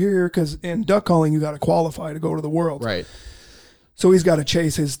going over here, because in duck calling, you got to qualify to go to the World. Right. So he's got to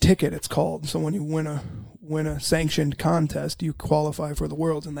chase his ticket, it's called. So when you win a sanctioned contest, you qualify for the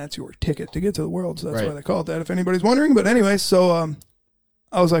Worlds, and that's your ticket to get to the Worlds. So that's why they call it that, if anybody's wondering. But anyway, so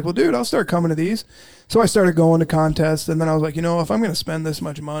I was like, well, dude, I'll start coming to these. So I started going to contests, and then I was like, you know, if I'm going to spend this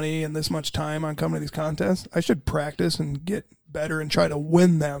much money and this much time on coming to these contests, I should practice and get better and try to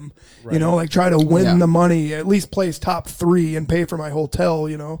win them, you know, like try to win the money, at least place top 3 and pay for my hotel,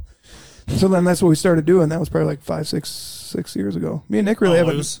 you know. So then that's what we started doing. That was probably like 5, 6 years ago. Me and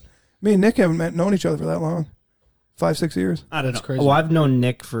Nick haven't known each other for that long. 5, 6 years. I don't know. Crazy. Well, I've known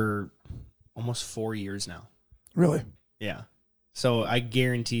Nick for almost 4 years now. Really? Yeah. So I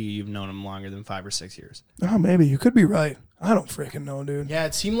guarantee you've known him longer than 5 or 6 years. Oh, maybe. You could be right. I don't freaking know, dude. Yeah,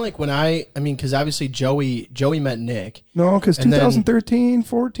 it seemed like when I mean, because obviously Joey met Nick. No, because 2013,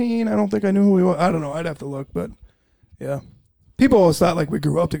 14, I don't think I knew who he was. I don't know. I'd have to look, but yeah. People always thought like we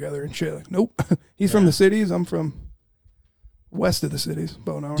grew up together and shit. Like, nope. He's from the cities. I'm from west of the cities,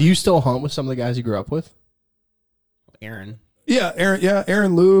 about an hour. Do you still hunt with some of the guys you grew up with? Aaron. Yeah,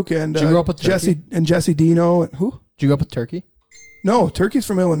 Aaron Luke, and Did you grow up with Jesse Dino. And who? Did you grow up with Turkey? No, Turkey's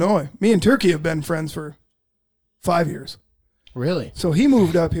from Illinois. Me and Turkey have been friends for 5 years. Really? So he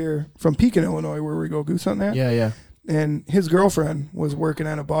moved up here from Pekin, Illinois, where we go goose hunting at. Yeah. And his girlfriend was working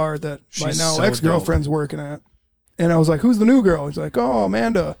at a bar that my now ex-girlfriend's working at. And I was like, who's the new girl? He's like, oh,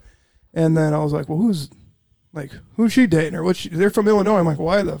 Amanda. And then I was like, well, who's she dating? Or they're from Illinois. I'm like,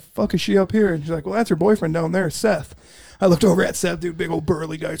 why the fuck is she up here? And she's like, well, that's her boyfriend down there, Seth. I looked over at Seth, dude, big old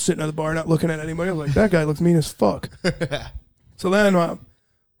burly guy sitting at the bar, not looking at anybody. I was like, that guy looks mean as fuck. So then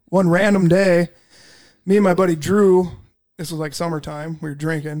one random day, me and my buddy Drew, this was like summertime, we were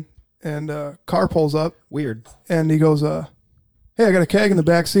drinking, and car pulls up. Weird. And he goes, hey, I got a keg in the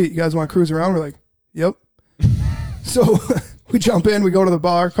back seat. You guys want to cruise around? We're like, yep. So we jump in, we go to the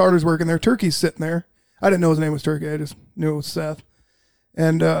bar. Carter's working there. Turkey's sitting there. I didn't know his name was Turkey. I just knew it was Seth.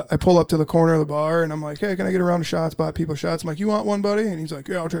 And I pull up to the corner of the bar, and I'm like, hey, can I get a round of shots? Buy people shots. I'm like, you want one, buddy? And he's like,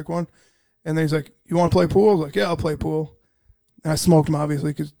 yeah, I'll take one. And then he's like, you want to play pool? I was like, yeah, I'll play pool. And I smoked him,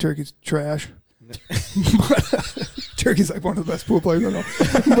 obviously, because Turkey's trash. Turkey's like one of the best pool players I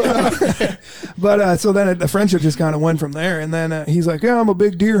know. But so then the friendship just kind of went from there. And then he's like, yeah, I'm a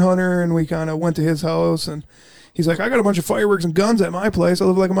big deer hunter. And we kind of went to his house. And he's like, I got a bunch of fireworks and guns at my place. I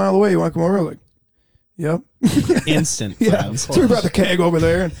live like a mile away. You want to come over? I was like, yep. Instant. Yeah. So we brought the keg over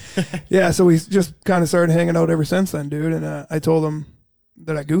there. And yeah, so we just kind of started hanging out ever since then, dude. And I told him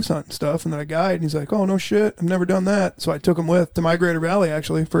that I goose hunt and stuff and that I guide. And he's like, oh, no shit. I've never done that. So I took him to Migrator Valley,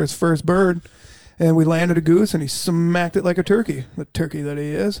 actually, for his first bird. And we landed a goose, and he smacked it like a turkey, the turkey that he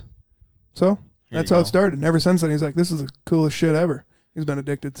is. So that's how it started. And ever since then, he's like, this is the coolest shit ever. He's been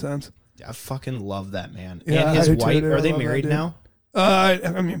addicted since. Yeah, I fucking love that man. Yeah, and his I do wife, too. are they I love married that dude. now?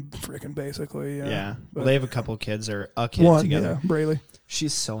 I mean, freaking basically, yeah. Yeah. But Well, they have a couple of kids or a kid one, together. yeah, Braylee.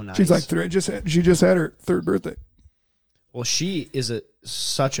 She's so nice. She's like she just had her third birthday. Well, she is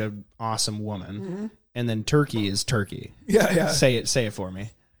such an awesome woman. And then Turkey is Turkey. Yeah, yeah. Say it for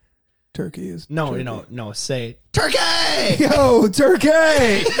me. Turkey is No, turkey. say Turkey! Yo,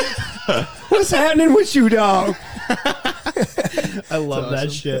 Turkey! What's happening with you, dog? I love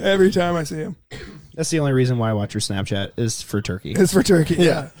that shit. Every time I see him. That's the only reason why I watch your Snapchat is for Turkey. It's for Turkey,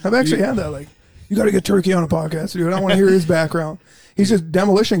 yeah. I've actually had that, like, you got to get Turkey on a podcast, dude. I want to hear his background. He's just a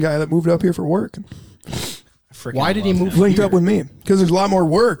demolition guy that moved up here for work. Why did he move? Linked up with me because there's a lot more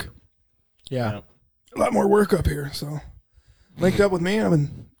work. Yeah. A lot more work up here, so linked up with me, and I've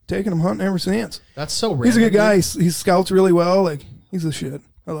been taking him hunting ever since. That's so random. He's a good guy. He scouts really well. Like, he's the shit.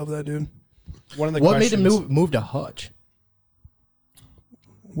 I love that dude. What made him move to Hutch?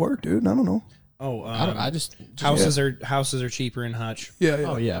 Work, dude. I don't know. Oh, I just houses are cheaper in Hutch. Yeah, yeah.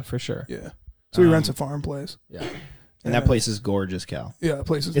 Oh yeah, for sure. Yeah. So he rents a farm place. Yeah. And that place is gorgeous, Cal. Yeah, the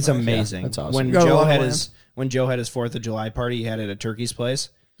place is It's nice. amazing. Yeah, that's awesome. When Got a Joe lot of had land. when Joe had his 4th of July party, he had it at Turkey's place.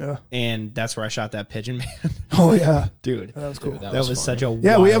 Yeah. And that's where I shot that pigeon man. Oh yeah, Dude. that was cool. That was such a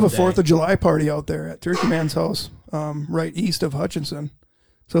Yeah, we have a wild 4th day. of July party out there at Turkey Man's house, right east of Hutchinson.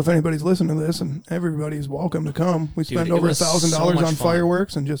 So if anybody's listening to this, and everybody's welcome to come, we spend it over was $1,000 so much on fun.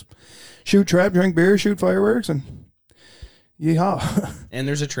 fireworks and just shoot trap, drink beer, shoot fireworks, and yeehaw. And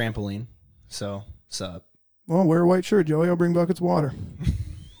there's a trampoline. So, sup. Well, wear a white shirt, Joey. I'll bring buckets of water.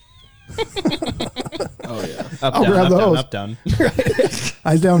 Oh yeah. Up, I'll down, grab up, the down, hose. up, down.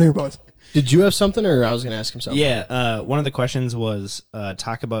 Eyes down here, boys. Did you have something, or I was going to ask him something? Yeah, one of the questions was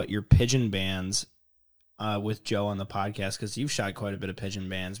talk about your pigeon bands with Joe on the podcast, because you've shot quite a bit of pigeon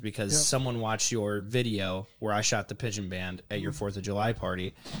bands, because someone watched your video where I shot the pigeon band at your 4th of July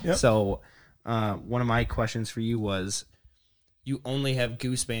party. Yep. So one of my questions for you was, you only have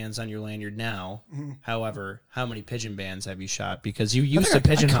goose bands on your lanyard now. However, how many pigeon bands have you shot? Because you used to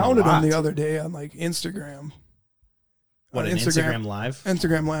pigeon I hunt counted a lot. them the other day on like Instagram. What, on an Instagram Live?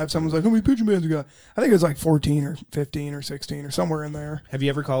 Instagram Live. Someone's like, how many pigeon bands you got? I think it was like 14 or 15 or 16 or somewhere in there. Have you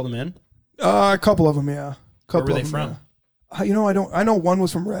ever called them in? A couple of them, yeah. Where Couple were they of them, from? yeah. You know, I know one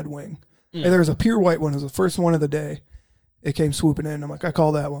was from Red Wing. And there was a pure white one. It was the first one of the day. It came swooping in. I'm like, I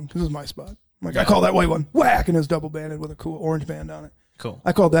call that one because this is my spot. I'm like, I call that white one. Whack! And it was double banded with a cool orange band on it. Cool.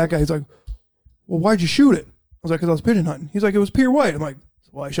 I called that guy. He's like, well, why'd you shoot it? I was like, because I was pigeon hunting. He's like, it was pure white. I'm like,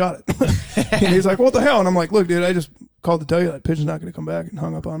 that's why I shot it. And he's like, what the hell? And I'm like, look, dude, I just called to tell you that pigeon's not going to come back, and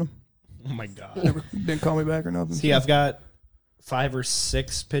hung up on him. Oh, my God. Never didn't call me back or nothing. See, I've got 5 or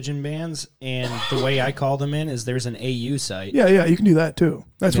 6 pigeon bands, and the way I call them in is there's an AU site. Yeah, you can do that too.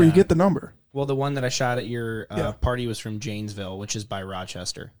 That's where you Yeah. get the number. Well, the one that I shot at your party was from Janesville, which is by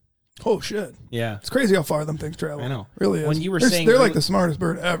Rochester. Oh shit! Yeah. It's crazy how far them things travel. I know. Really is. When you were they're, saying they're like early- the smartest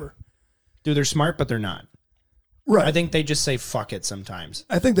bird ever. Dude, they're smart, but they're not. Right. I think they just say fuck it sometimes.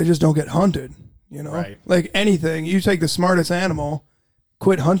 I think they just don't get hunted. You know, Right. like anything, you take the smartest animal,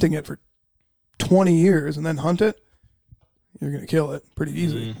 quit hunting it for 20 years, and then hunt it, you're gonna kill it pretty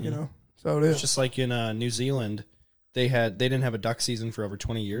easy. You know, so it is. It's just like in New Zealand, they didn't have a duck season for over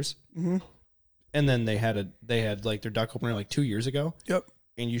 20 years. Mm-hmm. And then they had like their duck opener like 2 years ago. Yep.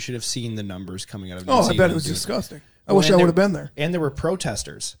 And you should have seen the numbers coming out of New Oh, Zealand. I bet it was dude. disgusting. I Well, wish and I there- would have been there. And there were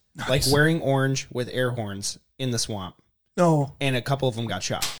protesters, like wearing orange with air horns in the swamp. No, And a couple of them got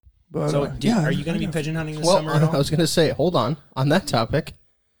shot. but So, yeah. are you going to be pigeon hunting this Well, summer at all? I was going to say, hold on that topic.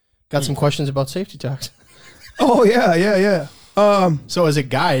 Got some questions about safety talks. Oh yeah. So as a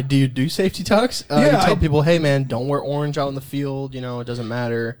guide, do you do safety talks? Yeah, you tell I- people, hey man, don't wear orange out in the field. You know, it doesn't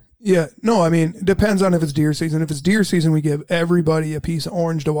matter. Yeah, no, I mean, it depends on if it's deer season. If it's deer season, we give everybody a piece of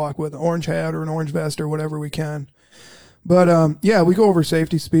orange to walk with, an orange hat or an orange vest or whatever we can. But, yeah, we go over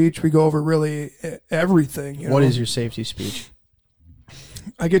safety speech. We go over really everything. You What know? is your safety speech?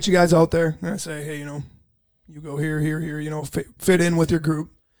 I get you guys out there, and I say, hey, you go here, fit in with your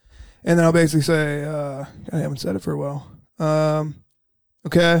group. And then I'll basically say, I haven't said it for a while.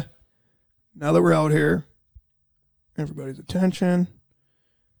 Okay, now that we're out here, everybody's attention.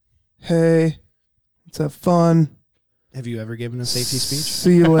 Hey, let's have fun. Have you ever given a safety speech?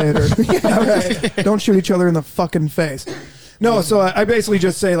 See you later. Yeah, right. Don't shoot each other in the fucking face. No, so I basically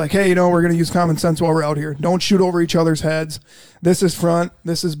just say like, hey, we're going to use common sense while we're out here. Don't shoot over each other's heads. This is front.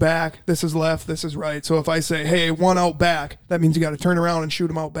 This is back. This is left. This is right. So if I say, hey, one out back, that means you got to turn around and shoot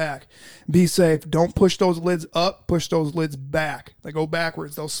them out back. Be safe. Don't push those lids up. Push those lids back. They go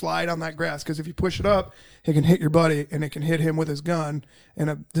backwards. They'll slide on that grass because if you push it up, it can hit your buddy and it can hit him with his gun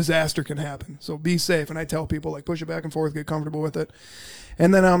and a disaster can happen. So be safe. And I tell people like push it back and forth, get comfortable with it.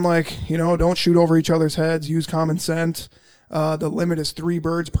 And then I'm like, don't shoot over each other's heads. Use common sense. The limit is 3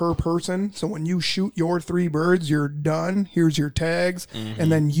 birds per person. So when you shoot your 3 birds, you're done. Here's your tags. And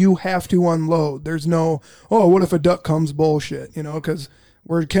then you have to unload. There's no, what if a duck comes bullshit, because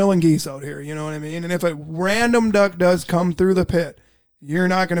we're killing geese out here. You know what I mean? And if a random duck does come through the pit, you're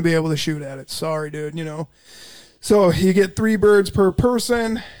not going to be able to shoot at it. Sorry, dude, So you get 3 birds per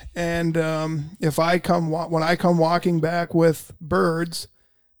person. And if when I come walking back with birds,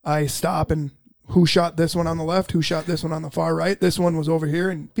 I stop and who shot this one on the left, who shot this one on the far right, this one was over here.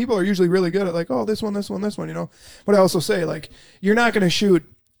 And people are usually really good at like, oh, this one. But I also say like, you're not going to shoot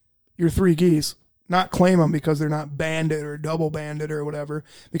your 3 geese, not claim them because they're not banded or double banded or whatever,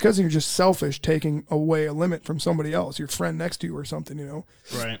 because you're just selfish taking away a limit from somebody else, your friend next to you or something,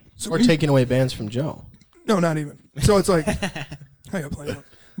 Right. So or taking away bands from Joe. No, not even. So it's like, I got plenty of.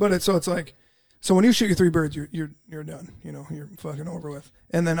 But it's like, so when you shoot your 3 birds, you're done, you're fucking over with.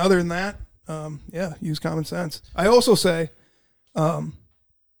 And then other than that, use common sense. I also say,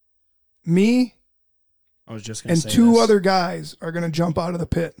 me I was just gonna and say 2 this. other guys are going to jump out of the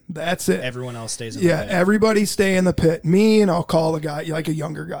pit. That's it. Everyone else stays in the pit. Everybody stay in the pit. Me, and I'll call a guy, like a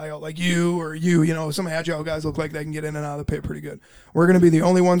younger guy out, like you, some agile guys look like they can get in and out of the pit pretty good. We're going to be the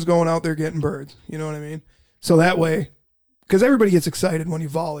only ones going out there getting birds. You know what I mean? So that way, because everybody gets excited when you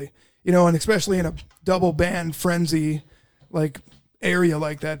volley, and especially in a double band frenzy, like area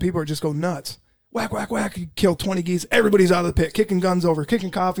like that, people are just go nuts. Whack, whack, whack. You kill 20 geese. Everybody's out of the pit, kicking guns over, kicking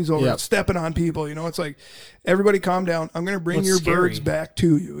coffees over, stepping on people. It's like, everybody calm down. I'm going to bring your birds back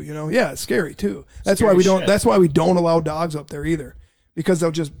to you. Yeah, it's scary too. That's why we don't. That's why we don't allow dogs up there either, because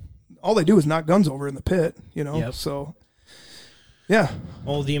they'll just all they do is knock guns over in the pit. So yeah.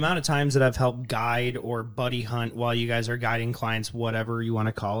 Well, the amount of times that I've helped guide or buddy hunt while you guys are guiding clients, whatever you want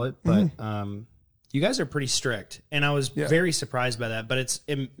to call it, but you guys are pretty strict, and I was very surprised by that. But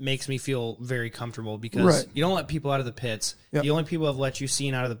it makes me feel very comfortable because you don't let people out of the pits. The only people I've let you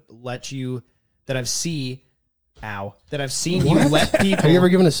seen out of the that I've seen you let people. Have you ever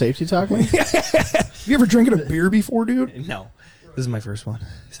given a safety talk? Have you ever drinking a beer before, dude? No, this is my first one.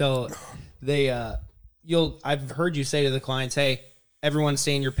 So I've heard you say to the clients, "Hey, everyone,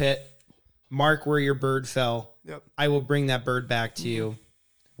 stay in your pit. Mark where your bird fell. Yep. I will bring that bird back to you.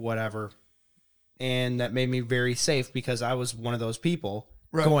 Whatever." And that made me very safe because I was one of those people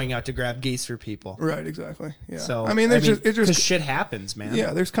going out to grab geese for people. Right, exactly. Yeah. So it's just because shit happens, man.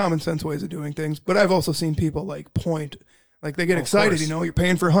 Yeah, there's common sense ways of doing things, but I've also seen people like point, like they get excited. You're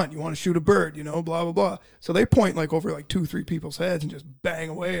paying for a hunt, you want to shoot a bird, blah blah blah. So they point like over like 2-3 people's heads and just bang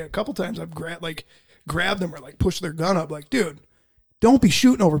away. A couple times I've grabbed them or like pushed their gun up, like, dude, don't be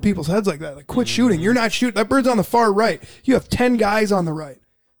shooting over people's heads like that. Like, quit shooting. You're not shooting. That bird's on the far right. You have 10 guys on the right.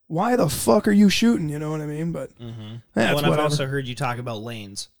 Why the fuck are you shooting? You know what I mean? But I've also heard you talk about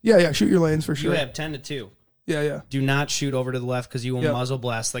lanes. Yeah, shoot your lanes for sure. You have 10-2. Yeah. Do not shoot over to the left because you will muzzle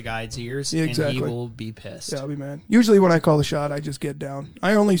blast the guide's ears, and he will be pissed. Yeah, I'll be mad. Usually when I call the shot, I just get down.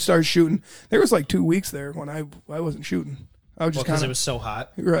 I only started shooting. There was like 2 weeks there when I wasn't shooting. I was just because it was so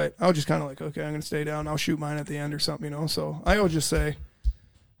hot. Right. I was just kind of like, okay, I'm going to stay down. I'll shoot mine at the end or something, So I would just say,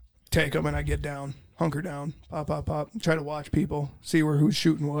 take them, and I get down. Hunker down, pop, pop, pop, try to watch people, see who's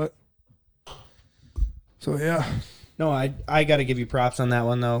shooting what. So, yeah. No, I got to give you props on that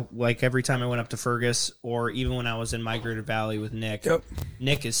one, though. Like, every time I went up to Fergus, or even when I was in Migrated Valley with Nick,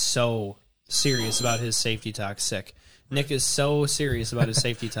 Nick is so serious about his safety talk. Sick. Nick is so serious about his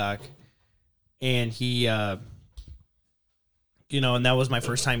safety talk. And he, and that was my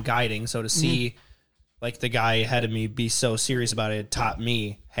first time guiding. So to see, like, the guy ahead of me be so serious about it taught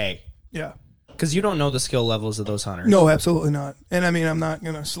me, hey. Yeah. Because you don't know the skill levels of those hunters. No, absolutely not. And I mean, I'm not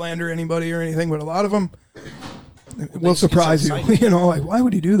going to slander anybody or anything, but a lot of them will surprise you. Like, why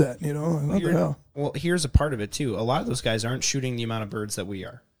would you do that? What the hell? Well, here's a part of it, too. A lot of those guys aren't shooting the amount of birds that we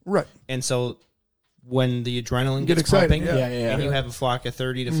are. Right. And so when the adrenaline Get gets excited, pumping, yeah. and you have a flock of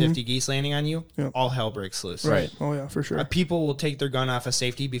 30 to 50 geese landing on you, all hell breaks loose. Right. Oh yeah, for sure. People will take their gun off of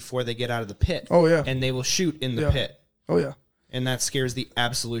safety before they get out of the pit. Oh yeah. And they will shoot in the pit. Oh yeah. And that scares the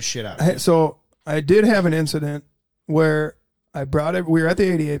absolute shit out of me. So I did have an incident where we were at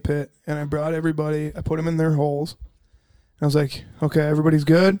the 88 pit, and I brought everybody. I put them in their holes. I was like, okay, everybody's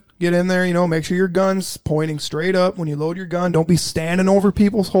good. Get in there, make sure your gun's pointing straight up when you load your gun. Don't be standing over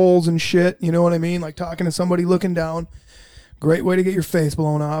people's holes and shit. You know what I mean? Like talking to somebody looking down. Great way to get your face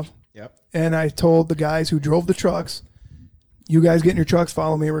blown off. Yep. And I told the guys who drove the trucks, you guys get in your trucks,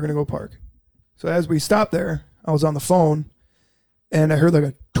 follow me, we're going to go park. So as we stopped there, I was on the phone, and I heard like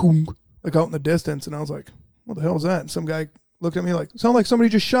a toom, like out in the distance, and I was like, what the hell is that? And some guy looked at me like, sounded like somebody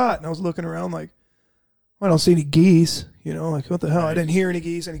just shot. And I was looking around like, I don't see any geese, like what the hell? I didn't hear any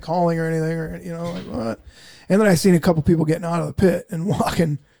geese, any calling or anything, or like what? And then I seen a couple people getting out of the pit and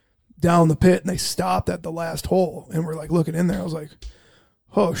walking down the pit, and they stopped at the last hole and were like looking in there. I was like,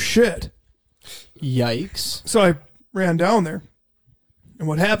 oh shit. Yikes. So I ran down there, and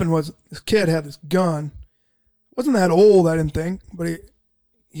what happened was this kid had this gun. Wasn't that old, I didn't think, but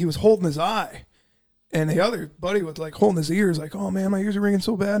he was holding his eye. And the other buddy was like holding his ears, like, oh man, my ears are ringing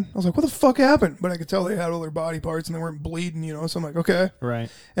so bad. I was like, what the fuck happened? But I could tell they had all their body parts and they weren't bleeding, So I'm like, okay.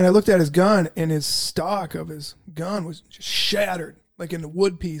 Right. And I looked at his gun, and his stock of his gun was just shattered, like into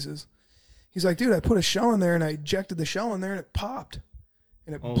wood pieces. He's like, dude, I put a shell in there and I ejected the shell in there and it popped.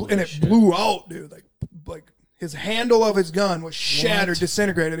 And it blew out, dude. Like his handle of his gun was shattered,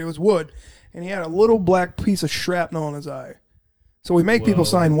 disintegrated. It was wood. And he had a little black piece of shrapnel in his eye. So we make people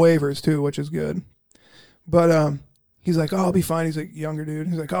sign waivers too, which is good. But he's like, oh, I'll be fine. He's like, younger dude.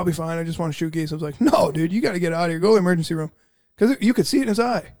 He's like, I'll be fine. I just want to shoot geese. I was like, no, dude, you got to get out of here. Go to the emergency room. Because you could see it in his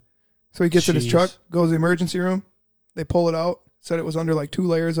eye. So he gets in his truck, goes to the emergency room. They pull it out. Said it was under like 2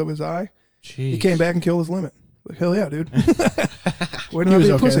 layers of his eye. Jeez. He came back and killed his limit. Like, hell yeah, dude. He was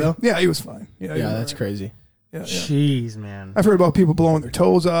okay, though? Yeah, he was fine. Yeah, that's crazy. Yeah. Jeez, man. I've heard about people blowing their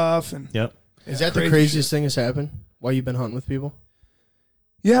toes off. And yep. Is that the craziest thing that's happened while you've been hunting with people?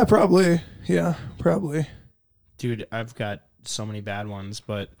 Yeah, probably. Yeah, probably. Dude, I've got so many bad ones,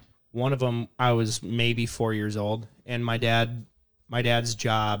 but one of them, I was maybe 4 years old, and my dad's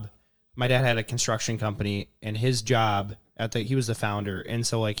job, my dad had a construction company, and his job he was the founder, and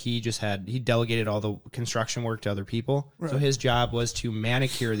so like he delegated all the construction work to other people. Right. So his job was to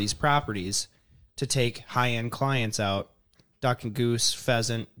manicure these properties to take high-end clients out, duck and goose,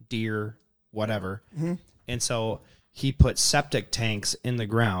 pheasant, deer, whatever. Mm-hmm. And so he put septic tanks in the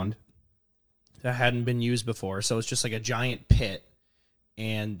ground that hadn't been used before. So it's just like a giant pit.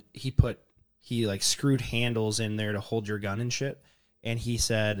 And he like screwed handles in there to hold your gun and shit. And he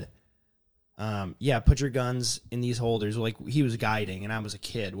said, put your guns in these holders. Like he was guiding, and I was a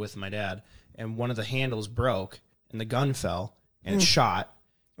kid with my dad. And one of the handles broke, and the gun fell, and it shot.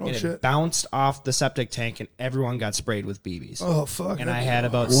 It bounced off the septic tank, and everyone got sprayed with BBs. Oh, fuck. And I had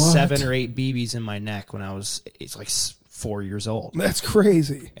about 7 or 8 BBs in my neck when it's like 4 years old. That's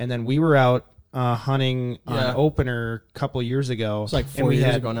crazy. And then we were out hunting on opener a couple years ago. It's like 4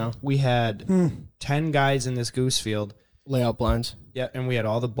 years ago now. We had 10 guys in this goose field. Layout blinds. Yeah, and we had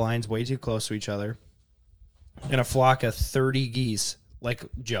all the blinds way too close to each other. And a flock of 30 geese, like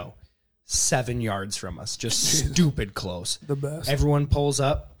Joe, 7 yards from us. Just stupid close. The best. Everyone pulls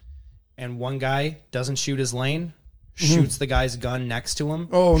up. And one guy doesn't shoot his lane, shoots the guy's gun next to him.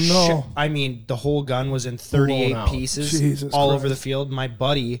 Oh, no. I mean, the whole gun was in 38 pieces Jesus all Christ. over the field. My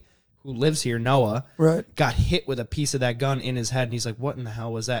buddy, who lives here, Noah, got hit with a piece of that gun in his head. And he's like, what in the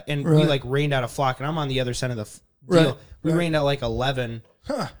hell was that? And we like rained out a flock. And I'm on the other side of the deal. We rained out like 11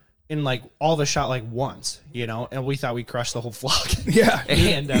 in like all of us shot like once, and we thought we crushed the whole flock. Yeah.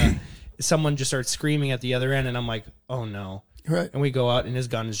 And someone just starts screaming at the other end. And I'm like, oh, no. Right. And we go out, and his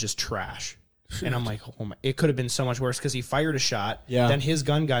gun is just trash. And I'm like, oh my! It could have been so much worse because he fired a shot. Yeah. Then his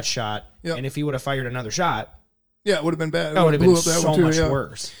gun got shot. Yep. And if he would have fired another shot, it would have been bad. It would have been so much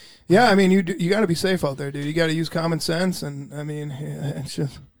worse. Yeah, I mean, you got to be safe out there, dude. You got to use common sense, and I mean, it's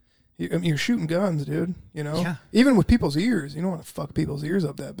just. You're shooting guns, dude. Yeah. Even with people's ears, you don't want to fuck people's ears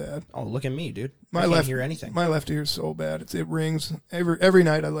up that bad. Oh, look at me, dude! I can't hear anything. My left ear is so bad; it rings every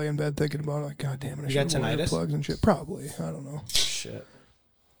night. I lay in bed thinking about it. Like, God damn it! I should have earplugs and shit. Probably, I don't know. Shit,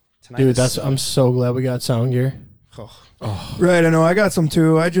 dude. I'm so glad we got sound gear. Oh. Right, I know. I got some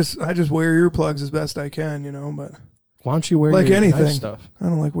too. I just wear earplugs as best I can, But why don't you wear like anything? Nice stuff? I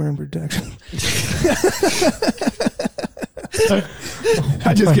don't like wearing protection.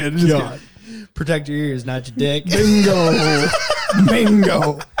 I just kidding. Protect your ears, not your dick.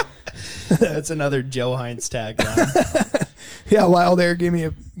 Bingo. That's another Joe Heintz tagline. Yeah, Wild Air gave me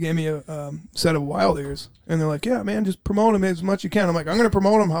a set of wild ears, and they're like, "Yeah, man, just promote them as much as you can." I'm like, "I'm going to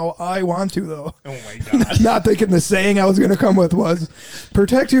promote them how I want to, though." Oh my god! Not thinking the saying I was going to come with was,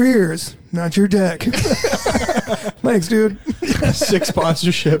 "Protect your ears, not your deck." Thanks, dude. Sick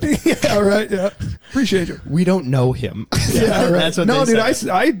sponsorship. Yeah, right. Yeah, appreciate you. We don't know him. Yeah, right. That's what No, they dude,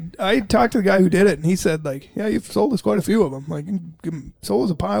 said. I talked to the guy who did it, and he said, like, "Yeah, you've sold us quite a few of them. Like, sold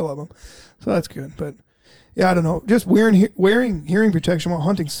us a pile of them, so that's good." But yeah, I don't know. Just wearing hearing protection while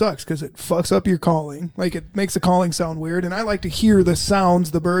hunting sucks because it fucks up your calling. Like, it makes the calling sound weird, and I like to hear the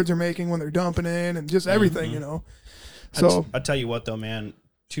sounds the birds are making when they're dumping in, and just everything, you know. So I'll tell you what, though, man.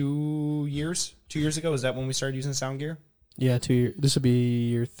 2 years ago, is that when we started using sound gear? Yeah, 2 years. This would be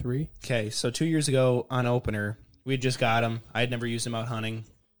year 3. Okay, so 2 years ago on opener, we had just got him. I had never used him out hunting,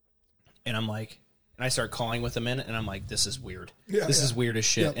 and I'm like, and I start calling with him in it, and I'm like, this is weird. This is weird as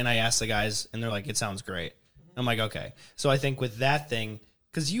shit. Yep. And I asked the guys, and they're like, it sounds great. I'm like, okay. So I think with that thing,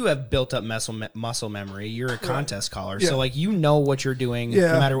 because you have built up muscle memory, you're a contest caller, so like you know what you're doing.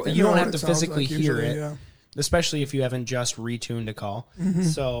 No matter what, you don't have to physically hear it, especially if you haven't just retuned a call.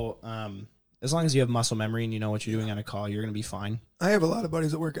 So as long as you have muscle memory and you know what you're doing on a call, you're gonna be fine. I have a lot of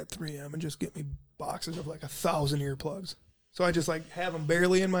buddies that work at 3M and just get me boxes of like 1,000 earplugs. So I just like have them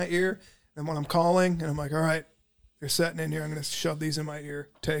barely in my ear, and when I'm calling, and I'm like, all right, they're setting in here, I'm gonna shove these in my ear,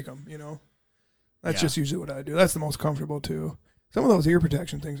 take them, you know. That's just usually what I do. That's the most comfortable, too. Some of those ear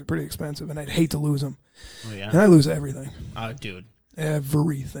protection things are pretty expensive, and I'd hate to lose them. Oh, yeah. And I lose everything. Dude.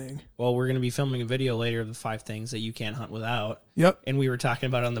 Everything. Well, we're going to be filming a video later of the 5 things that you can't hunt without. Yep. And we were talking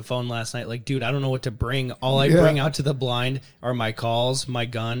about it on the phone last night. Like, dude, I don't know what to bring. All I bring out to the blind are my calls, my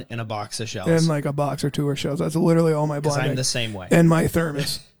gun, and a box of shells. And like a box or two of shells. That's literally all my blind. Because I'm the same way. And my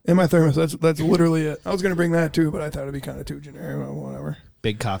thermos. That's literally it. I was going to bring that, too, but I thought it'd be kind of too generic. Well, whatever.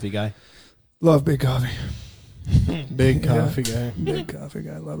 Big coffee guy. Love big coffee. Big coffee guy. Big coffee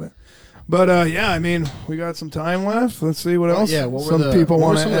guy. Love it. But yeah, I mean, we got some time left. Let's see what else. Yeah, what some were people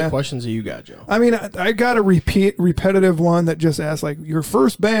want to some of the ask. questions that you got, Joe? I mean, I got a repetitive one that just asked like your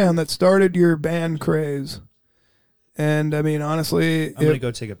first band that started your band craze. And I mean, honestly, I'm gonna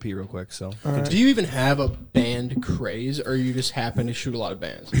go take a pee real quick. So, right. Do you even have a band craze, or you just happen to shoot a lot of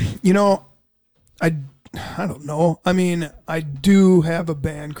bands? You know, I don't know. I mean, I do have a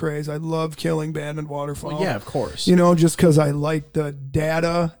band craze. I love killing band and waterfowl. Well, yeah, of course. You know, just because I like the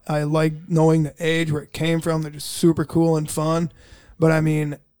data. I like knowing the age, where it came from. They're just super cool and fun. But I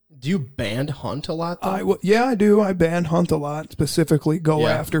mean, do you band hunt a lot, though? Yeah, I do. I band hunt a lot, specifically go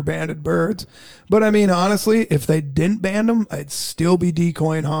after banded birds. But I mean, honestly, if they didn't band them, I'd still be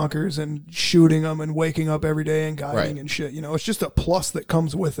decoying honkers and shooting them and waking up every day and guiding and shit. You know, it's just a plus that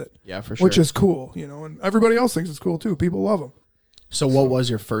comes with it. Yeah, for sure. Which is cool, you know, and everybody else thinks it's cool too. People love them. So what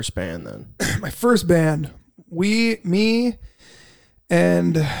was your first band then? My first band, me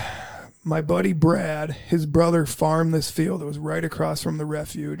and my buddy Brad, his brother farmed this field that was right across from the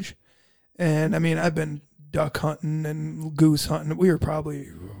refuge. And I mean, I've been duck hunting and goose hunting. We were probably,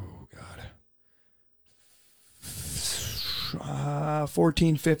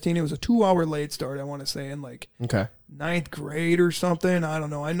 14, 15. It was a 2-hour late start, I want to say, in like ninth grade or something. I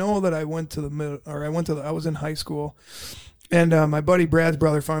don't know. I know that I went to I was in high school. And my buddy Brad's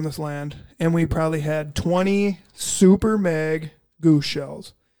brother farmed this land. And we probably had 20 super mag goose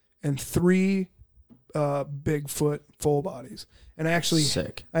shells and 3 Bigfoot full bodies. And I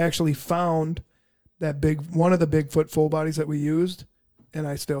actually found one of the Bigfoot full bodies that we used, and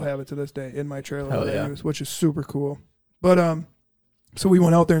I still have it to this day in my trailer that I use, which is super cool. But so we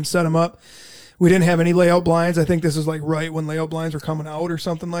went out there and set them up. We didn't have any layout blinds. I think this is like right when layout blinds were coming out or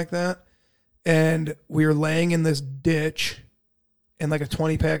something like that. And we were laying in this ditch, and like a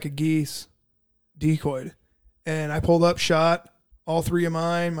 20-pack of geese decoyed. And I pulled up, shot all 3 of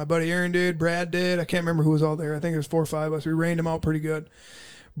mine. My buddy Aaron did. Brad did. I can't remember who was all there. I think it was 4 or 5 of us. We reined them out pretty good.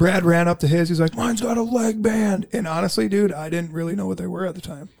 Brad ran up to his. He's like, mine's got a leg band. And honestly, dude, I didn't really know what they were at the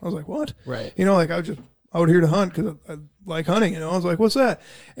time. I was like, what? Right. You know, like I was out here to hunt because I like hunting, you know. I was like, what's that?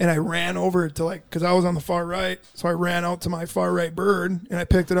 And I ran over to because I was on the far right. So I ran out to my far right bird and I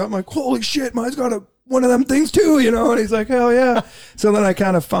picked it up. I'm like, holy shit, mine's got one of them things too, you know. And he's like, hell yeah. So then I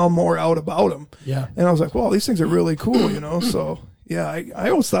kind of found more out about them. Yeah. And I was like, well, these things are really cool, you know. So yeah, I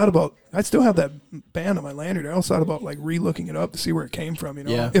always thought about, I still have that band on my lanyard. I always thought about like re-looking it up to see where it came from, you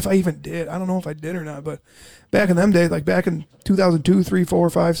know. If I even did. I don't know if I did or not, but back in them days, like back in 2002, 3, 4,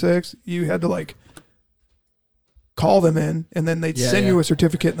 5, 6, you had to like call them in and then they'd send you a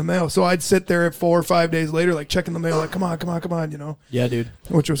certificate in the mail. So I'd sit there at 4 or 5 days later, like checking the mail, like, come on, you know. Yeah, dude.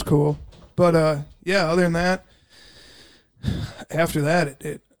 Which was cool. But yeah, other than that, after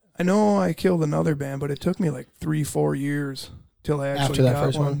that, I know I killed another band, but it took me like 3-4 years till I actually After that got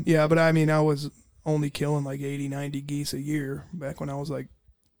first one? Yeah, but I mean, I was only killing like 80, 90 geese a year back when I was like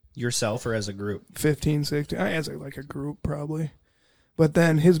Yourself or as a group? 15, 16. I as like a group probably. But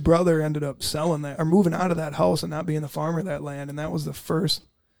then his brother ended up selling that or moving out of that house and not being the farmer of that land. And that was the first,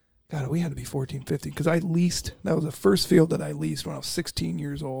 God, we had to be 14, 15 because I leased, that was the first field that I leased when I was 16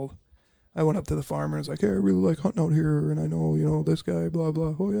 years old. I went up to the farmer and was like, hey, I really like hunting out here. And I know, you know, this guy, blah,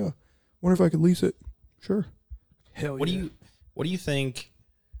 blah. Oh, yeah. Wonder if I could lease it. Sure. Hell yeah. What do you think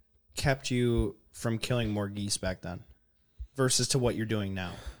kept you from killing more geese back then versus to what you're doing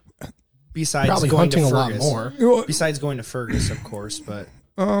now? Besides Probably going hunting to a lot Fergus. more. Besides going to Fergus, of course, but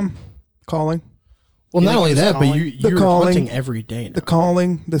Calling. Well, not only that, but you're calling, hunting every day now. The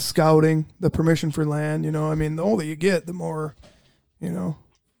calling, the scouting, the permission for land, you know, I mean, the older you get, the more, you know,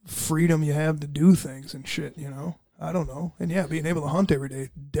 freedom you have to do things and shit, you know. I don't know. And yeah, being able to hunt every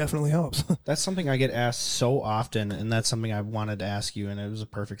day definitely helps. that's something I get asked so often, and that's something I wanted to ask you, and it was a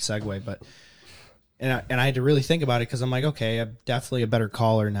perfect segue, but and I had to really think about it because I'm like, okay, I'm definitely a better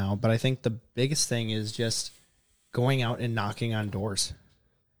caller now, but I think the biggest thing is just going out and knocking on doors.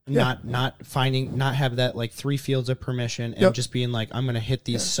 Yeah. Not have that like 3 fields of permission and just being like, I'm going to hit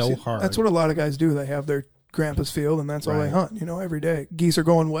these See, hard. That's what a lot of guys do. They have their grandpa's field, and that's all they hunt, you know, every day. Geese are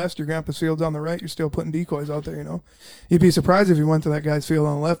going west, your grandpa's field's on the right, you're still putting decoys out there, you know. You'd be surprised if you went to that guy's field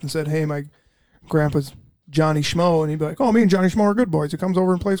on the left and said, hey, my grandpa's Johnny Schmo, and he'd be like, oh, me and Johnny Schmo are good boys. He comes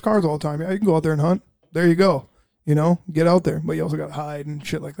over and plays cards all the time. Yeah, you can go out there and hunt. There you go. You know, get out there. But you also got to hide and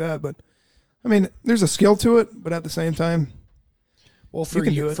shit like that. But, I mean, there's a skill to it, but at the same time, well,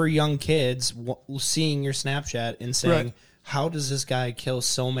 for young kids, seeing your Snapchat and saying, how does this guy kill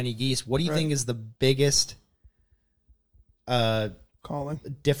so many geese? What do you think is the biggest calling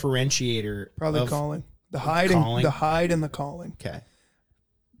differentiator? Probably calling. The hide and the calling. Okay.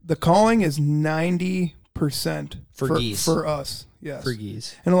 The calling is 90% for geese. For us, yes. For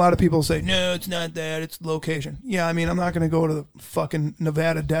geese. And a lot of people say, no, it's not that, it's location. Yeah, I mean, I'm not going to go to the fucking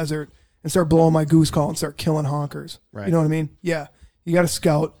Nevada desert and start blowing my goose call and start killing honkers. Right. You know what I mean? Yeah. You got to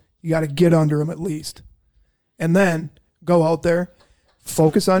scout. You got to get under them at least. And then go out there,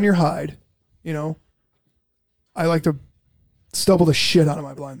 focus on your hide. You know, I like to stubble the shit out of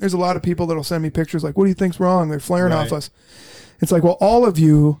my blind. There's a lot of people that'll send me pictures like, what do you think's wrong? They're flaring off us. It's like, well, all of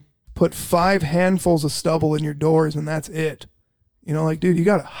you put 5 handfuls of stubble in your doors and that's it. You know, like, dude, you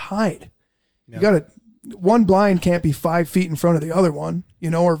got to hide. Yep. You got to, one blind can't be 5 feet in front of the other one,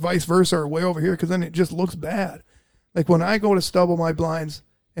 you know, or vice versa, or way over here, because then it just looks bad. Like when I go to stubble my blinds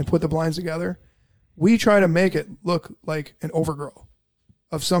and put the blinds together, we try to make it look like an overgrow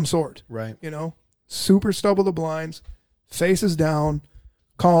of some sort. Right. You know, super stubble the blinds, faces down,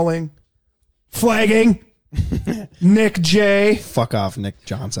 calling, flagging, Nick J. Fuck off, Nick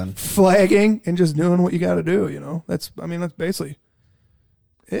Johnson. Flagging and just doing what you got to do, you know. That's basically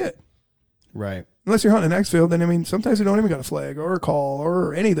it. Right. Unless you're hunting an X field, then I mean, sometimes you don't even got a flag or a call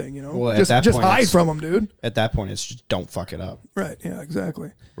or anything, you know. Well, just hide from them, dude. At that point, it's just don't fuck it up. Right. Yeah.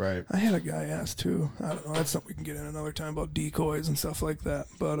 Exactly. Right. I had a guy ask too. I don't know. That's something we can get in another time about decoys and stuff like that.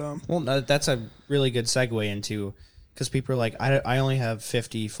 But well, that's a really good segue into. Because people are like, I only have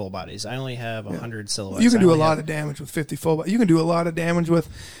 50 full bodies. I only have 100 silhouettes. You can do a lot of damage with 50 full bodies. You can do a lot of damage with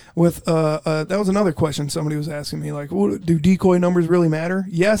that was another question somebody was asking me, like, well, do decoy numbers really matter?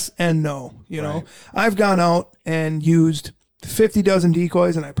 Yes and no. You know, I've gone out and used 50 dozen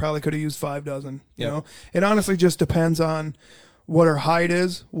decoys, and I probably could have used 5 dozen. You know, it honestly just depends on what our height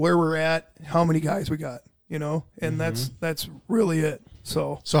is, where we're at, how many guys we got. You know, and that's really it.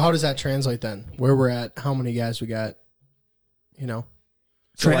 So how does that translate then? Where we're at, how many guys we got? You know,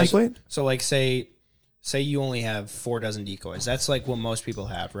 translate. So like say you only have 4 dozen decoys. That's like what most people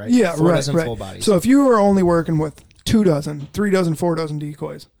have, right? Yeah, 4 dozen full bodies. So if you are only working with 2 dozen, 3 dozen, 4 dozen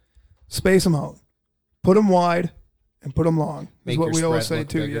decoys, space them out, put them wide, and put them long. Is what we always say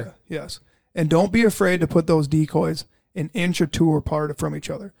too. Bigger. Yeah, yes. And don't be afraid to put those decoys an inch or 2 apart from each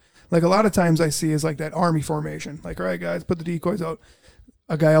other. Like a lot of times I see is like that army formation. Like, all right, guys, put the decoys out.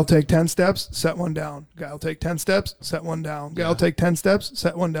 A guy will take 10 steps, set one down. A guy will take 10 steps, set one down. A guy will take 10 steps,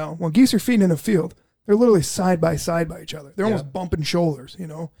 set one down. When geese are feeding in a field, they're literally side by each other. They're almost bumping shoulders, you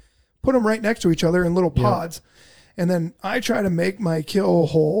know. Put them right next to each other in little pods. And then I try to make my kill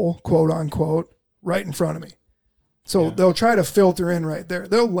hole, quote unquote, right in front of me. So they'll try to filter in right there.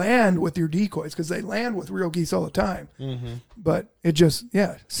 They'll land with your decoys because they land with real geese all the time. Mm-hmm. But it just,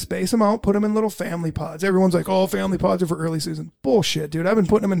 space them out, put them in little family pods. Everyone's like, oh, family pods are for early season. Bullshit, dude. I've been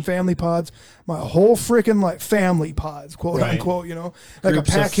putting them in family pods my whole freaking life. Family pods, quote unquote, you know. Like groups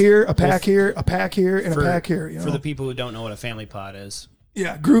a pack here, a pack here, a pack here, and a pack here. You know? For the people who don't know what a family pod is.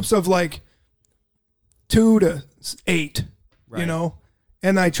 Yeah, groups of like 2 to 8, Right. you know?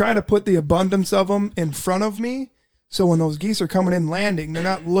 And I try to put the abundance of them in front of me. So when those geese are coming in landing, they're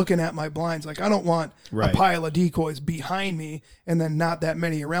not looking at my blinds. Like I don't want Right. a pile of decoys behind me and then not that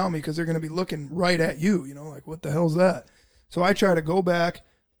many around me because they're going to be looking right at you, you know, like what the hell's that? So I try to go back,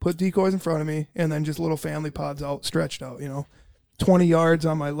 put decoys in front of me, and then just little family pods out, stretched out, you know, 20 yards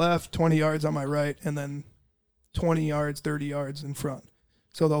on my left, 20 yards on my right, and then 20 yards, 30 yards in front.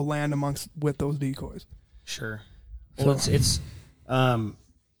 So they'll land with those decoys. Sure. Well, it's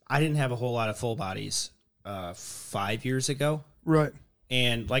I didn't have a whole lot of full bodies 5 years ago. Right.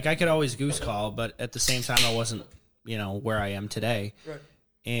 And like I could always goose call, but at the same time I wasn't, where I am today. Right.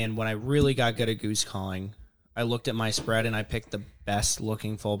 And when I really got good at goose calling, I looked at my spread and I picked the best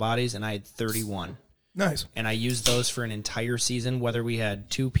looking full bodies and I had 31. Nice. And I used those for an entire season, whether we had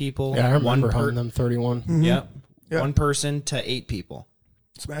 2 people, Yeah, I remember one hunting them 31. Mm-hmm. Yep. Yeah. 1 person to 8 people.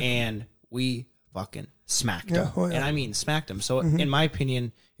 Smack. And we fucking smacked Yeah, them. oh, yeah. And I mean smacked them. So in my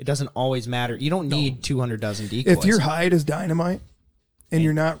opinion, it doesn't always matter. You don't need 200 dozen decoys. If your hide is dynamite and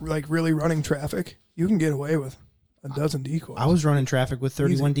you're not like really running traffic, you can get away with a dozen decoys. I was running traffic with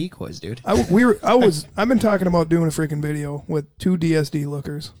 31 decoys, dude. I've been talking about doing a freaking video with 2 DSD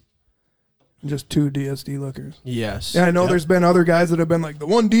lookers. Just 2 DSD lookers. Yes. And I know there's been other guys that have been like, the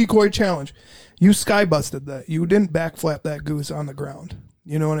 1 decoy challenge. You sky busted that. You didn't backflap that goose on the ground.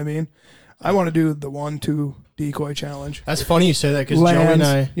 You know what I mean? I want to do the 1-2 decoy challenge. That's funny you say that because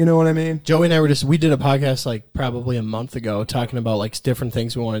You know what I mean? Joey and I we did a podcast like probably a month ago talking about like different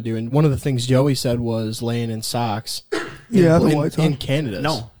things we want to do. And one of the things Joey said was laying in socks. In Canada.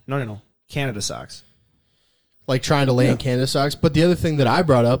 No. Canada socks. Like trying to lay in Canada socks. But the other thing that I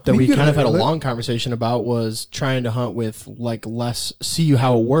brought up that we kind of had a long conversation about was trying to hunt with like see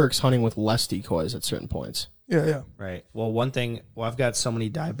how it works hunting with less decoys at certain points. Yeah. Right. Well, I've got so many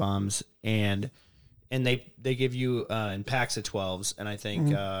dive bombs and they give you in packs of 12s, and I think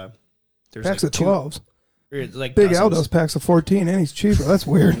there's packs like of 12s. Like Big dozens. Al does packs of 14 and he's cheaper. That's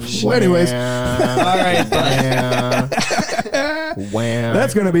weird. Well, anyways. All right. Wow.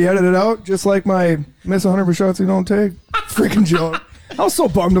 That's going to be edited out, just like my miss 100 shots you don't take. Freaking joke. I was so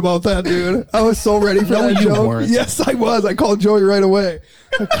bummed about that, dude. I was so ready for that you joke. weren't. Yes, I was. I called Joey right away.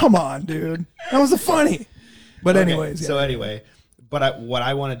 Like, come on, dude. That was funny. But anyways. So Yeah. anyway, but what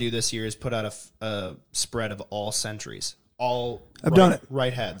I want to do this year is put out a spread of all centuries. I've done it.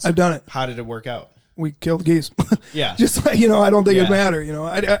 Right heads. I've done it. How did it work out? We killed geese. Yeah. Just like, I don't think it matter.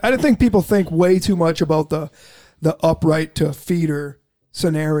 I think people think way too much about the upright to feeder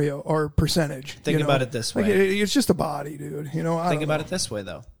scenario or percentage. Think about it this way. Like it's just a body, dude. Think about it this way,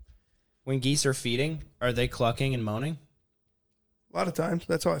 though. When geese are feeding, are they clucking and moaning? A lot of times.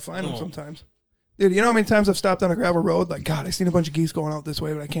 That's how I find them sometimes. Dude, you know how many times I've stopped on a gravel road? Like, God, I seen a bunch of geese going out this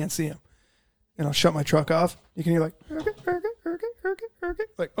way, but I can't see them. And I'll shut my truck off. You can hear like,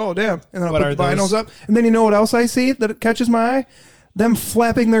 like, oh, damn. And then I'll put the binos up. And then you know what else I see that catches my eye? Them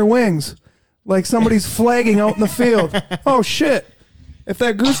flapping their wings. Like somebody's flagging out in the field. Oh, shit. If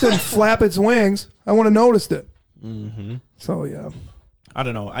that goose didn't flap its wings, I would have noticed it. Mm-hmm. So, yeah. I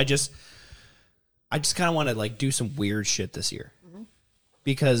don't know. I just kind of want to like do some weird shit this year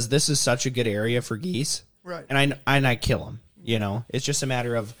because this is such a good area for geese. Right. And I kill them. It's just a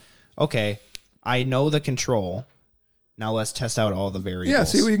matter of, okay, I know the control. Now let's test out all the variables. Yeah,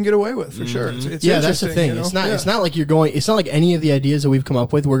 see what you can get away with for sure. It's that's the thing. It's not like it's not like any of the ideas that we've come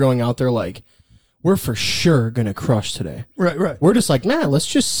up with. We're going out there like we're for sure gonna crush today. Right. We're just like, nah, let's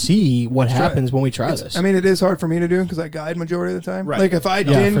just see what happens when we try this. I mean, it is hard for me to do because I guide majority of the time. Right. Like if I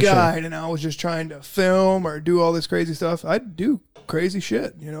didn't for sure. guide and I was just trying to film or do all this crazy stuff, I'd do crazy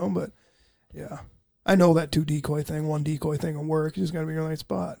shit, But yeah, I know that 2 decoy thing, 1 decoy thing will work. You just got to be in the right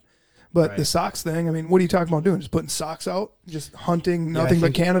spot. But the socks thing, I mean, what are you talking about doing? Just putting socks out, just hunting nothing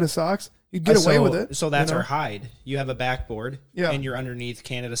but Canada socks. You'd get away with it. So that's our hide. You have a backboard, Yeah. and you're underneath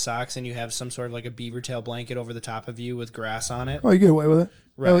Canada socks, and you have some sort of like a beaver tail blanket over the top of you with grass on it. Oh, you get away with it.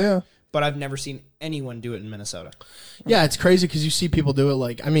 Right. Hell yeah. But I've never seen anyone do it in Minnesota. Yeah, it's crazy because you see people do it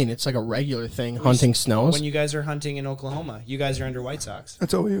like, I mean, it's like a regular thing, hunting snows. When you guys are hunting in Oklahoma, you guys are under white socks.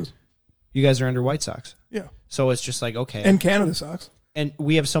 That's all we use. You guys are under white socks. Yeah. So it's just like, okay. And Canada socks. And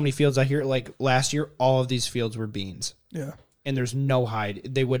we have so many fields out here. Like last year, all of these fields were beans. Yeah. And there's no hide.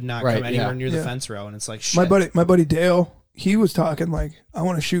 They would not Right, come anywhere yeah. near the Yeah. fence row. And it's like, shit. My buddy Dale, he was talking like, I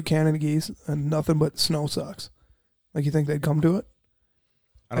want to shoot Canada geese and nothing but snow socks. Like, you think they'd come to it?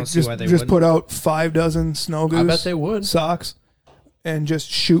 I don't Like, see why they just wouldn't. put out 5 dozen snow goose I bet they would. socks and just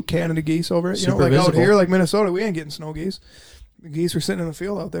shoot Canada geese over it. Super Like visible. out here, like Minnesota, we ain't getting snow geese. The geese were sitting in the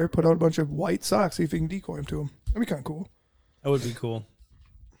field out there, put out a bunch of white socks, see if you can decoy them to them. That'd be kind of cool. That would be cool.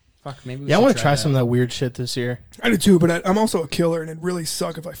 Fuck, maybe we Yeah, I should want to try that. some of that weird shit this year. I do too, but I'm also a killer, and it'd really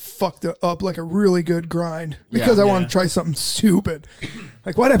suck if I fucked it up like a really good grind because I want to try something stupid.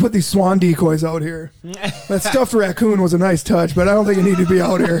 Like, why'd I put these swan decoys out here? That stuffed raccoon was a nice touch, but I don't think it needed to be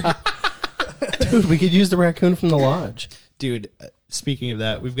out here. Dude, we could use the raccoon from the lodge. Dude, speaking of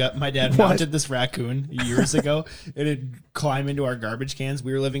that, we've got my dad mounted this raccoon years ago. It'd climb into our garbage cans.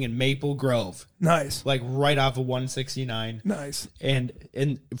 We were living in Maple Grove, Nice. like right off of 169. Nice. And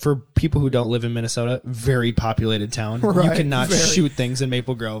for people who don't live in Minnesota, very populated town. Right, You cannot very. shoot things in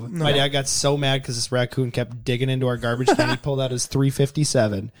Maple Grove. No. My dad got so mad because this raccoon kept digging into our garbage can. He pulled out his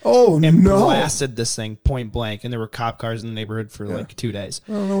 357 Oh, and no. blasted this thing point blank. And there were cop cars in the neighborhood for like 2 days.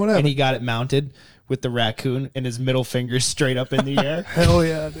 I don't know what happened. And he got it mounted with the raccoon and his middle finger straight up in the air. Hell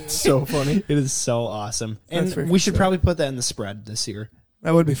yeah, dude. So funny. It is so awesome. And That's freaking we should sick. probably put that in the spread this year.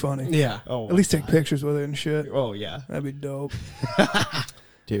 That would be funny. Yeah. Oh, At least take pictures with it and shit. Oh, yeah. That'd be dope.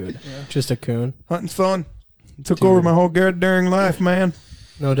 Dude, just a coon. Hunting's fun. Took over my whole goddamn life, man.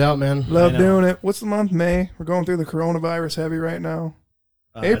 No doubt, man. Love I know. doing it. What's the month? May. We're going through the coronavirus heavy right now.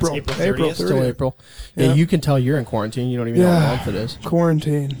 It's April. April April 30th. third. Still April. Yeah, Yeah. you can tell you're in quarantine. You don't even know Yeah. what month it is.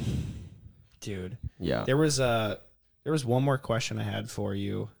 Quarantine. Dude. Yeah. There was one more question I had for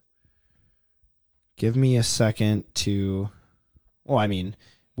you. Give me a second to. Well, I mean,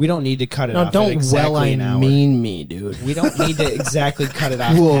 we don't need to cut it No, off. At don't exactly an hour. me, dude. We don't need to exactly cut it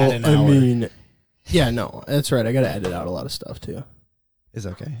off Well, at an hour. Yeah, no, that's right. I got to edit out a lot of stuff too. Is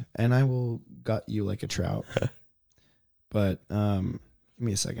okay, and I will gut you like a trout. But give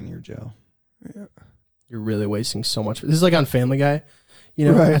me a second here, Joe. Yeah. You're really wasting so much. This is like on Family Guy. You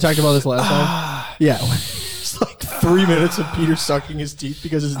know, Right. I talked about this last time. Yeah. It's like 3 minutes of Peter sucking his teeth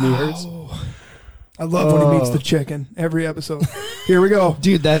because his knee hurts. I love when he meets the chicken every episode. Here we go.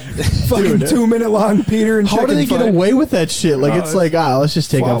 Dude, that Fucking Dude. 2 minute long Peter and How chicken do they get fight. away with that shit? Like, Oh, it's like, let's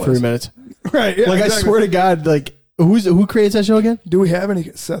just take out flawless. 3 minutes. Right. Yeah, Like, I exactly. swear to God, like, who creates that show again? Do we have any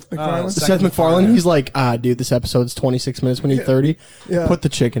Seth MacFarlane? Seth Seth MacFarlane. He's like, dude, this episode's 26 minutes. We need 30. Yeah. Put the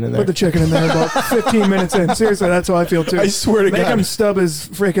chicken in there. Put the chicken in there about 15 minutes in. Seriously, that's how I feel too. I swear to Make God. him stub his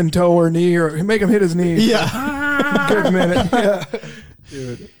freaking toe or knee, or make him hit his knee. Yeah. Good minute.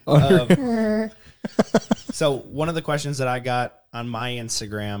 Yeah. Um, so one of the questions that I got on my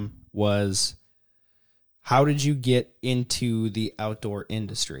Instagram was, how did you get into the outdoor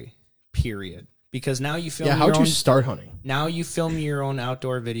industry? Period. Because now you film Yeah, your how'd own, you start hunting? now you film your own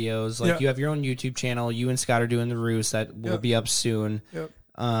outdoor videos. Like Yeah. you have your own YouTube channel. You and Scott are doing the roost that will Yep. be up soon. Yep.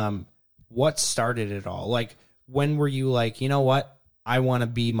 What started it all? Like, when were you like, you know what? I want to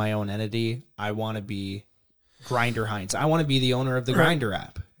be my own entity. I want to be Grinder Heintz. I want to be the owner of the Grinder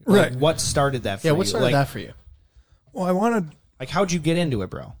app. Like, Right. what started that for Yeah, you? what started like, that for you? Well, I wanted. Like, how'd you get into it,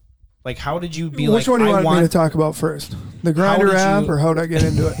 bro? Like, how did you be Which like, one do you I want me to talk about first? The Grinder did app, you- or how did I get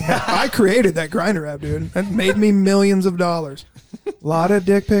into it? I created that Grinder app, dude. That made me millions of dollars. A lot of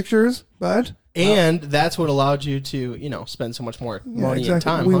dick pictures, but And that's what allowed you to, spend so much more money and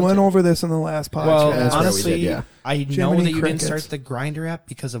time. We hunting. went over this in the last podcast. Well, that's right, we honestly, did, yeah. I know Jiminy that you Crickets. didn't start the Grinder app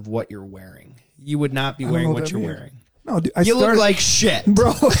because of what you're wearing. You would not be don't wearing know what that you're means. wearing. no, dude, I You started, look like shit.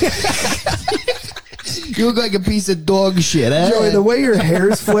 bro. You look like a piece of dog shit. Eh? Joey, the way your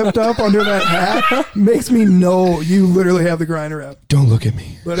hair's flipped up under that hat makes me know you literally have the Grinder app. Don't look at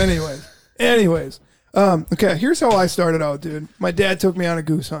me. But anyways, okay, here's how I started out, dude. My dad took me on a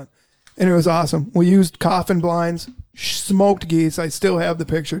goose hunt, and it was awesome. We used coffin blinds, smoked geese. I still have the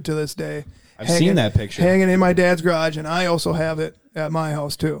picture to this day. I've seen that picture. hanging in my dad's garage, and I also have it at my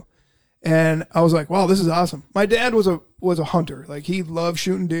house too. And I was like, wow, this is awesome. My dad was a hunter. Like, he loved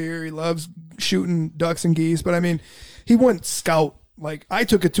shooting deer. He loves shooting ducks and geese. But I mean, he went scout. Like, I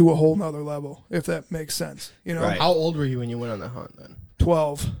took it to a whole nother level, if that makes sense. Right. How old were you when you went on the hunt then?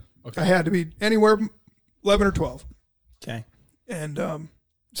 12. Okay. I had to be anywhere 11 or 12. Okay. And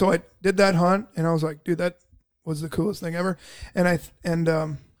so I did that hunt, and I was like, dude, that was the coolest thing ever. And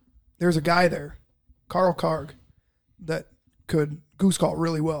there's a guy there, Carl Karg, that could goose call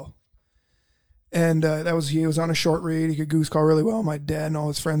really well. And he was on a short reed. He could goose call really well. My dad and all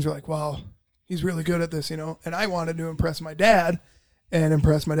his friends were like, wow, he's really good at this, And I wanted to impress my dad and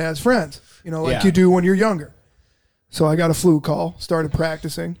impress my dad's friends, like Yeah. you do when you're younger. So I got a flute call, started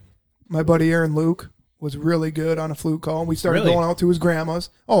practicing. My buddy Aaron Luke was really good on a flute call. We started Really? going out to his grandma's.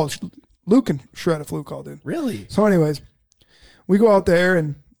 Oh, Luke can shred a flute call, dude. Really? So anyways, we go out there,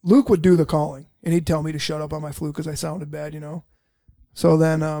 and Luke would do the calling, and he'd tell me to shut up on my flute because I sounded bad, So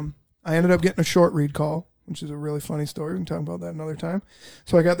then I ended up getting a short reed call, which is a really funny story. We can talk about that another time.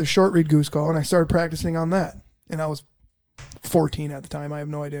 So I got the short reed goose call, and I started practicing on that. And I was 14 at the time. I have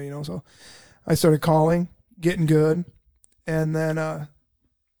no idea, So I started calling, getting good, and then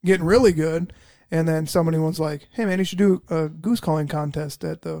getting really good. And then somebody was like, hey, man, you should do a goose calling contest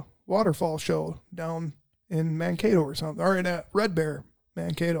at the waterfall show down in Mankato or something, or at Red Bear,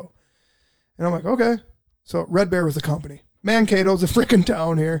 Mankato. And I'm like, okay. So Red Bear was the company. Mankato's a freaking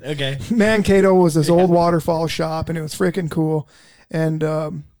town here. Okay. Mankato was this old waterfall shop, and it was freaking cool. And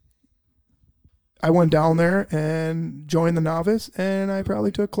I went down there and joined the novice, and I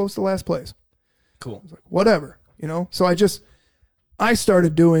probably took close to last place. Cool. I was like, whatever, you know? So I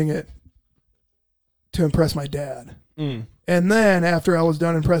started doing it to impress my dad. And then after I was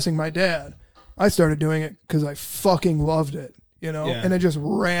done impressing my dad, I started doing it because I fucking loved it, you know? Yeah. And it just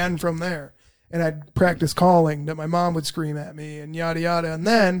ran from there. And I'd practice calling that my mom would scream at me and yada, yada. And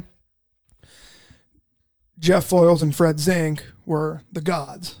then Jeff Foyles and Fred Zink were the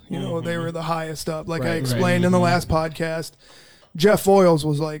gods. You know, they were the highest up. Like I explained in the last podcast, Jeff Foyles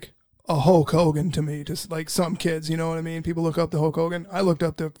was like a Hulk Hogan to me, just like some kids, you know what I mean? People look up to Hulk Hogan. I looked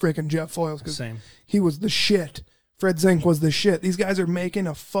up to freaking Jeff Foyles because he was the shit. Fred Zink was the shit. These guys are making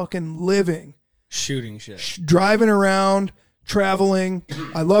a fucking living. Shooting shit. Driving around, traveling.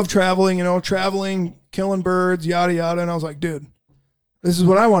 I love traveling, you know, killing birds, yada, yada. And I was like, dude, this is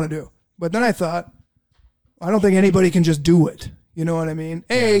what I want to do. But then I thought, I don't think anybody can just do it. You know what I mean?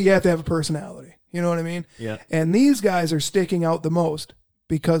 You have to have a personality. You know what I mean? Yeah. And these guys are sticking out the most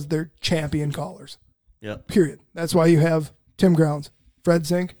because they're champion callers. Yeah. Period. That's why you have Tim Grounds, Fred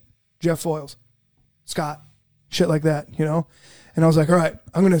Zink, Jeff Foyles, Scott, shit like that, you know? And I was like, all right,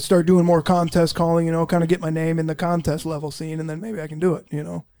 I'm going to start doing more contest calling, you know, kind of get my name in the contest level scene, and then maybe I can do it, you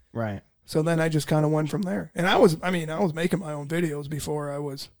know? Right. So then I just kind of went from there. And I was making my own videos before I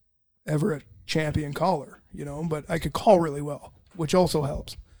was ever a champion caller, you know, but I could call really well, which also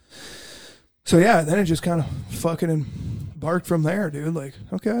helps. So yeah, then it just kind of fucking embarked from there, dude. Like,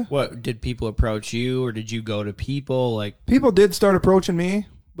 okay. What, did people approach you, or did you go to people? Like, people did start approaching me,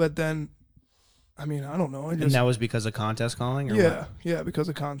 but then, I mean, I don't know. And that was because of contest calling? Or yeah, yeah, because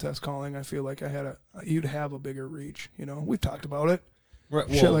of contest calling. I feel like you'd have a bigger reach, you know. We've talked about it. Right,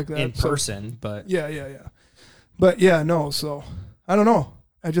 well, shit like that. In person, but. Yeah. But yeah, no, so I don't know.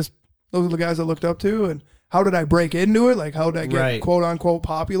 Those are the guys I looked up to, and how did I break into it? Like, how did I get quote unquote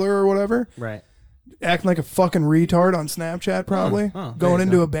popular or whatever? Right. Acting like a fucking retard on Snapchat, probably. Going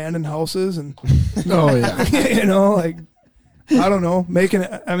into abandoned houses and. Oh, yeah. You know, like, I don't know.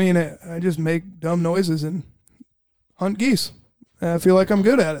 I just make dumb noises and hunt geese. And I feel like I'm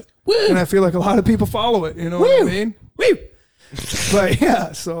good at it. Woo! And I feel like a lot of people follow it. You know what I mean? Woo! But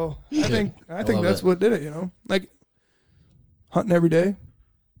yeah, so I think that's what did it, you know? Like, hunting every day.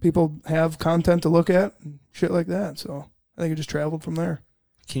 People have content to look at and shit like that. So I think it just traveled from there.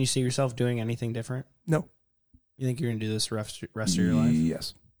 Can you see yourself doing anything different? No. You think you're going to do this the rest of your life?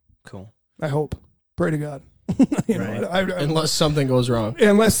 Yes. Cool. I hope. Pray to God. You know, unless something goes wrong.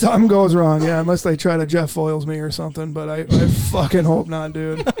 Unless something goes wrong, yeah. Unless they try to Jeff Foyles me or something. But I fucking hope not,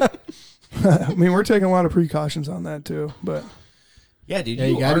 dude. I mean, we're taking a lot of precautions on that too. But yeah, dude,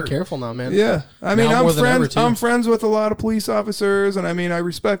 you gotta be careful now, man. Yeah, I mean, I'm friends with a lot of police officers, and I mean, I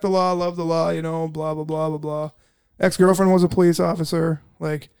respect the law, love the law, you know, blah blah blah blah blah. Ex-girlfriend was a police officer.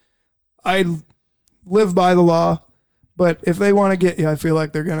 Like, I live by the law. But if they want to get you, I feel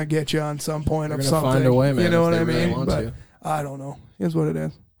like they're going to get you on some point of something. Find a way, man. You know what I really mean? But I don't know. Here's what it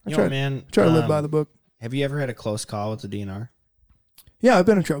is. I try to live by the book. Have you ever had a close call with the DNR? Yeah, I've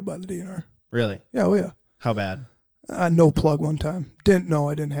been in trouble by the DNR. Really? Yeah, oh yeah. How bad? No plug one time. I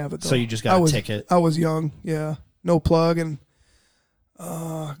didn't have it though. So you just got a ticket? I was young, yeah. No plug, and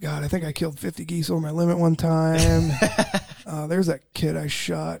God, I think I killed 50 geese over my limit one time. There's that kid I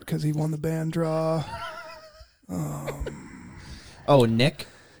shot because he won the band draw. Oh, Nick?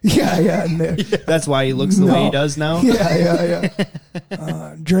 Yeah, Nick. That's why he looks the way he does now? Yeah.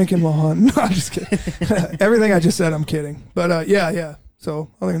 Drinking while hunting. No, I'm just kidding. Everything I just said, I'm kidding. But yeah. So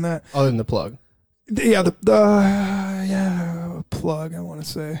other than that. Other than the plug. Yeah, plug, I want to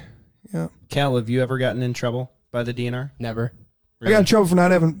say. Yeah. Cal, have you ever gotten in trouble by the DNR? Never. Really? I got in trouble for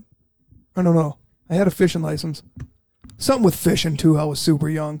not having, I don't know. I had a fishing license. Something with fishing, too. I was super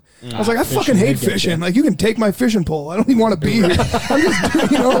young. I was like, I fucking hate fishing. Like, you can take my fishing pole. I don't even want to be here.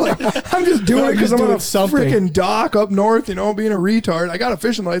 I'm just doing it because I'm on a freaking dock up north, you know, being a retard. I got a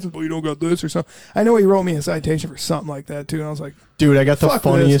fishing license, but you don't got this or something. I know he wrote me a citation for something like that, too. And I was like, dude, I got the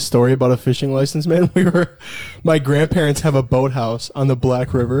funniest story about a fishing license, man. My grandparents have a boathouse on the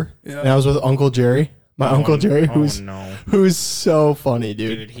Black River. Yeah. And I was with Uncle Jerry. Uncle Jerry, who's so funny,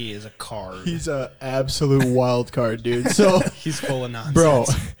 dude. Dude, he is a card. He's an absolute wild card, dude. So he's full of nonsense. Bro,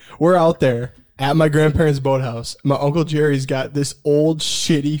 we're out there at my grandparents' boathouse. My Uncle Jerry's got this old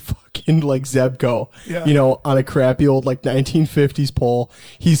shitty fucking like Zebco, you know, on a crappy old like 1950s pole.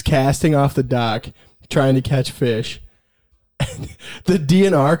 He's casting off the dock, trying to catch fish. The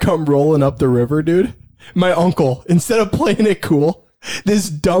DNR come rolling up the river, dude. My uncle, instead of playing it cool, this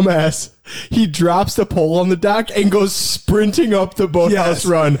dumbass, he drops the pole on the dock and goes sprinting up the boathouse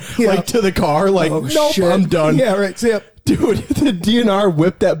run, like to the car, like, nope, shit. I'm done. Yeah, right. See ya. Dude, the DNR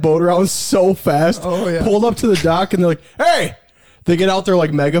whipped that boat around so fast, pulled up to the dock, and they're like, hey! They get out their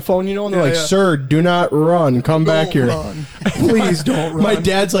like megaphone, you know, and they're like, sir, do not run. Come back here. Run. Please don't run. My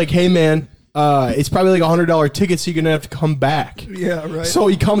dad's like, hey, man, it's probably like $100 ticket, so you're going to have to come back. Yeah, right. So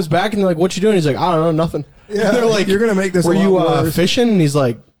he comes back, and they're like, what you doing? He's like, I don't know, nothing. Yeah, and they're like, you're going to make this were you fishing? And he's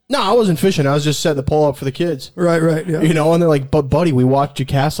like, no, I wasn't fishing. I was just setting the pole up for the kids. Right, yeah. You know, and they're like, but buddy, we watched you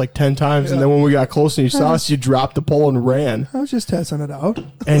cast like 10 times, and then when we got close and you saw us, you dropped the pole and ran. I was just testing it out.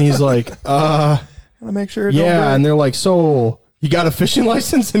 And he's like, I want to make sure it don't break. And they're like, so you got a fishing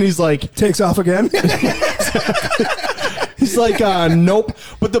license? And he's like, takes off again. He's like, nope.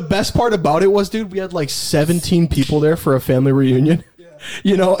 But the best part about it was, dude, we had like 17 people there for a family reunion.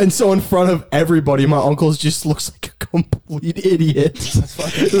 You know, and so in front of everybody, my uncle just looks like a complete idiot.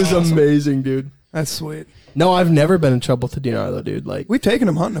 It was awesome. Amazing, dude. That's sweet. No, I've never been in trouble with the DNR though, dude. Like, we've taken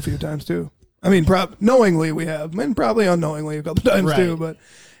him hunting a few times too. I mean, knowingly we have, and probably unknowingly a couple times too. But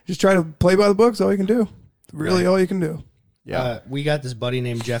just try to play by the books. All you can do. Really, all you can do. Yeah. We got this buddy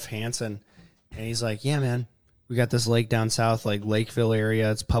named Jeff Hansen, and he's like, yeah, man, we got this lake down south, like Lakeville area.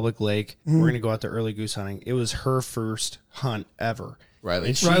 It's public lake. We're gonna go out to early goose hunting. It was her first hunt ever. Riley.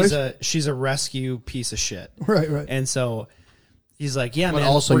 And she's a rescue piece of shit. Right. And so he's like, yeah, but man.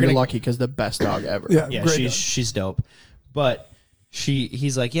 Also, you're lucky because the best dog ever. Yeah, she's dope. But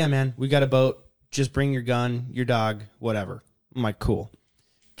he's like, yeah, man, we got a boat. Just bring your gun, your dog, whatever. I'm like, cool.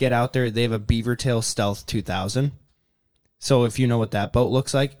 Get out there. They have a Beavertail Stealth 2000. So if you know what that boat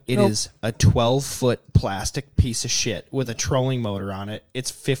looks like, it is a 12-foot plastic piece of shit with a trolling motor on it. It's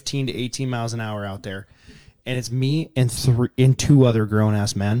 15 to 18 miles an hour out there. And it's me and two other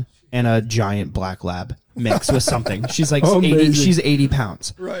grown-ass men and a giant black lab mixed with something. She's like 80, she's 80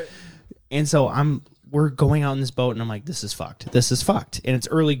 pounds. Right. And so we're going out in this boat, and I'm like, this is fucked. This is fucked. And it's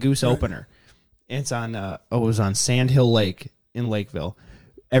early goose opener. And it's on, it was on Sand Hill Lake in Lakeville.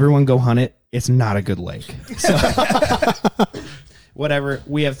 Everyone go hunt it. It's not a good lake. So, whatever.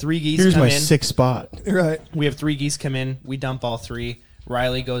 We have 3 geese Here's come my in. 6th spot. Right. We have 3 geese come in. We dump all 3.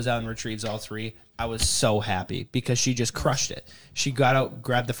 Riley goes out and retrieves all 3. I was so happy because she just crushed it. She got out,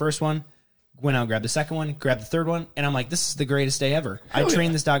 grabbed the first one, went out, grabbed the second one, grabbed the third one, and I'm like, this is the greatest day ever. I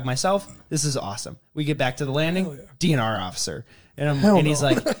trained this dog myself. This is awesome. We get back to the landing, DNR officer. And he's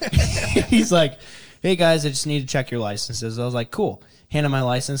like, he's like, hey guys, I just need to check your licenses. I was like, cool. Hand him my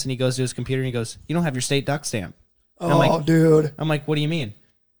license, and he goes to his computer and he goes, you don't have your state duck stamp. And dude. I'm like, what do you mean?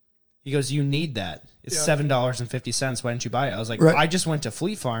 He goes, you need that. It's $7.50. Why didn't you buy it? I was like, I just went to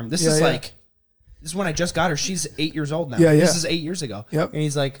Fleet Farm. This is like, this is when I just got her. She's 8 years old now. This is 8 years ago. Yep. And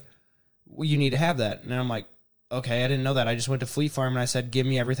he's like, well, you need to have that. And I'm like, okay, I didn't know that. I just went to Fleet Farm and I said, give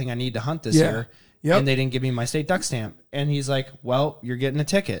me everything I need to hunt this year. Yep. And they didn't give me my state duck stamp. And he's like, well, you're getting a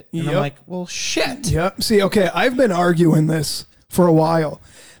ticket. And I'm like, well, shit. Yep. See, okay, I've been arguing this for a while.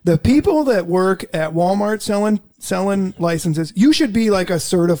 The people that work at Walmart selling licenses, you should be like a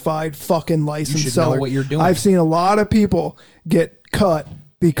certified fucking license seller. Know what you're doing. I've seen a lot of people get cut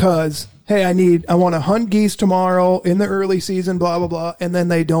because, hey, I want to hunt geese tomorrow in the early season, blah, blah, blah. And then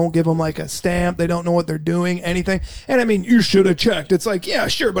they don't give them like a stamp. They don't know what they're doing, anything. And I mean, you should have checked. It's like, yeah,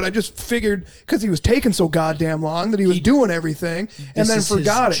 sure. But I just figured because he was taking so goddamn long that he was doing everything and then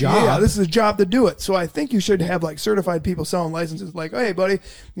forgot it. Yeah, this is his job to do it. So I think you should have like certified people selling licenses like, hey, buddy,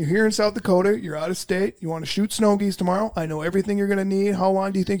 you're here in South Dakota. You're out of state. You want to shoot snow geese tomorrow. I know everything you're going to need. How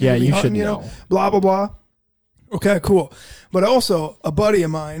long do you think you're going to be hunting? You know, blah, blah, blah. Okay, cool. But also a buddy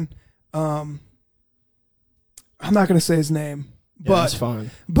of mine, I'm not going to say his name, but that's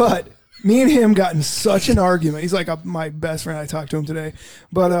fine. But me and him got in such an argument. He's like my best friend. I talked to him today,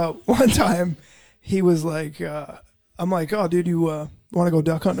 but one time he was like, I'm like, oh, dude, you want to go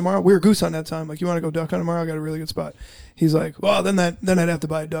duck hunting tomorrow? We were goose hunting that time. Like, you want to go duck hunting tomorrow? I got a really good spot. He's like, well, then I'd have to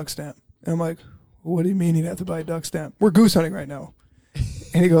buy a duck stamp. And I'm like, what do you mean he'd have to buy a duck stamp? We're goose hunting right now.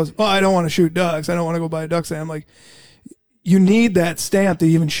 And he goes, well, I don't want to shoot ducks. I don't want to go buy a duck stamp. I'm like, you need that stamp to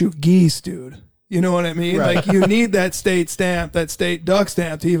even shoot geese, dude. You know what I mean? Right. Like, you need that state stamp, that state duck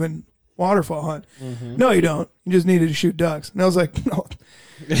stamp to even waterfowl hunt. Mm-hmm. No, you don't. You just needed to shoot ducks. And I was like, no.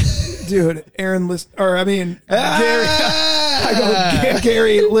 Dude, Gary. I go,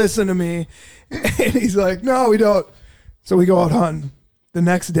 Gary, listen to me. And he's like, no, we don't. So we go out hunting. The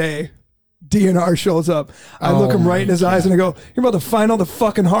next day, DNR shows up. I look him right in his eyes and I go, "You're about to find out the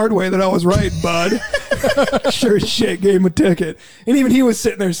fucking hard way that I was right, bud." Sure as shit, gave him a ticket. And even he was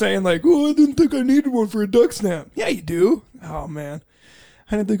sitting there saying like, "Oh, I didn't think I needed one for a duck stamp." Yeah, you do. Oh man,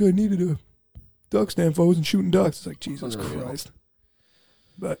 I didn't think I needed a duck stamp if I wasn't shooting ducks. It's like, Jesus Christ.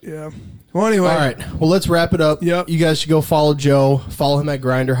 But yeah. Well, anyway. All right. Well, let's wrap it up. Yep. You guys should go follow Joe. Follow him at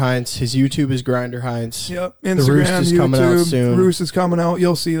Grinder Heintz. His YouTube is Grinder Heintz. Yep. The Instagram, Roost is YouTube. coming out soon. Roost is coming out.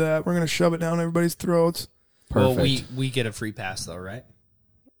 You'll see that. We're gonna shove it down everybody's throats. Perfect. Well, we get a free pass though, right?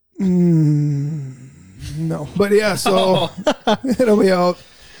 No, but yeah. So it'll be out.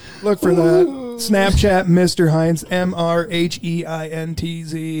 Look for that. Snapchat, Mr. Heintz,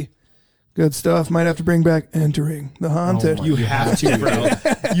 MrHeintz. Good stuff. Might have to bring back Entering the Haunted. You have to, bro.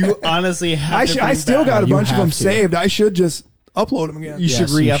 You honestly have to. I still got a You bunch of have them to. saved. I should just upload them again. You should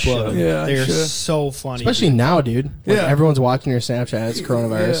Yes, you re-upload them. should. Yeah, I They're should. so funny. Especially now, dude. Like, Yeah. everyone's watching your Snapchat. It's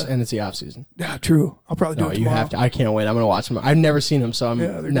coronavirus, Yeah. and it's the off season. Yeah, true. I'll probably do No, it you tomorrow. have to. I can't wait. I'm gonna watch them. I've never seen them, so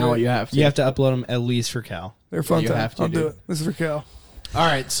Yeah, they're now great. you have to. You have to upload them at least for Cal. They're fun You time. have to, I'll do dude. it. This is for Cal. All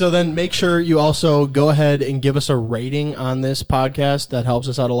right, so then make sure you also go ahead and give us a rating on this podcast. That helps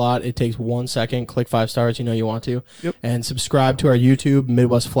us out a lot. It takes 1 second. Click 5 stars. You know you want to. Yep. And subscribe to our YouTube,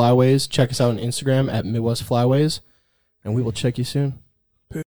 Midwest Flyways. Check us out on Instagram at Midwest Flyways. And we will check you soon.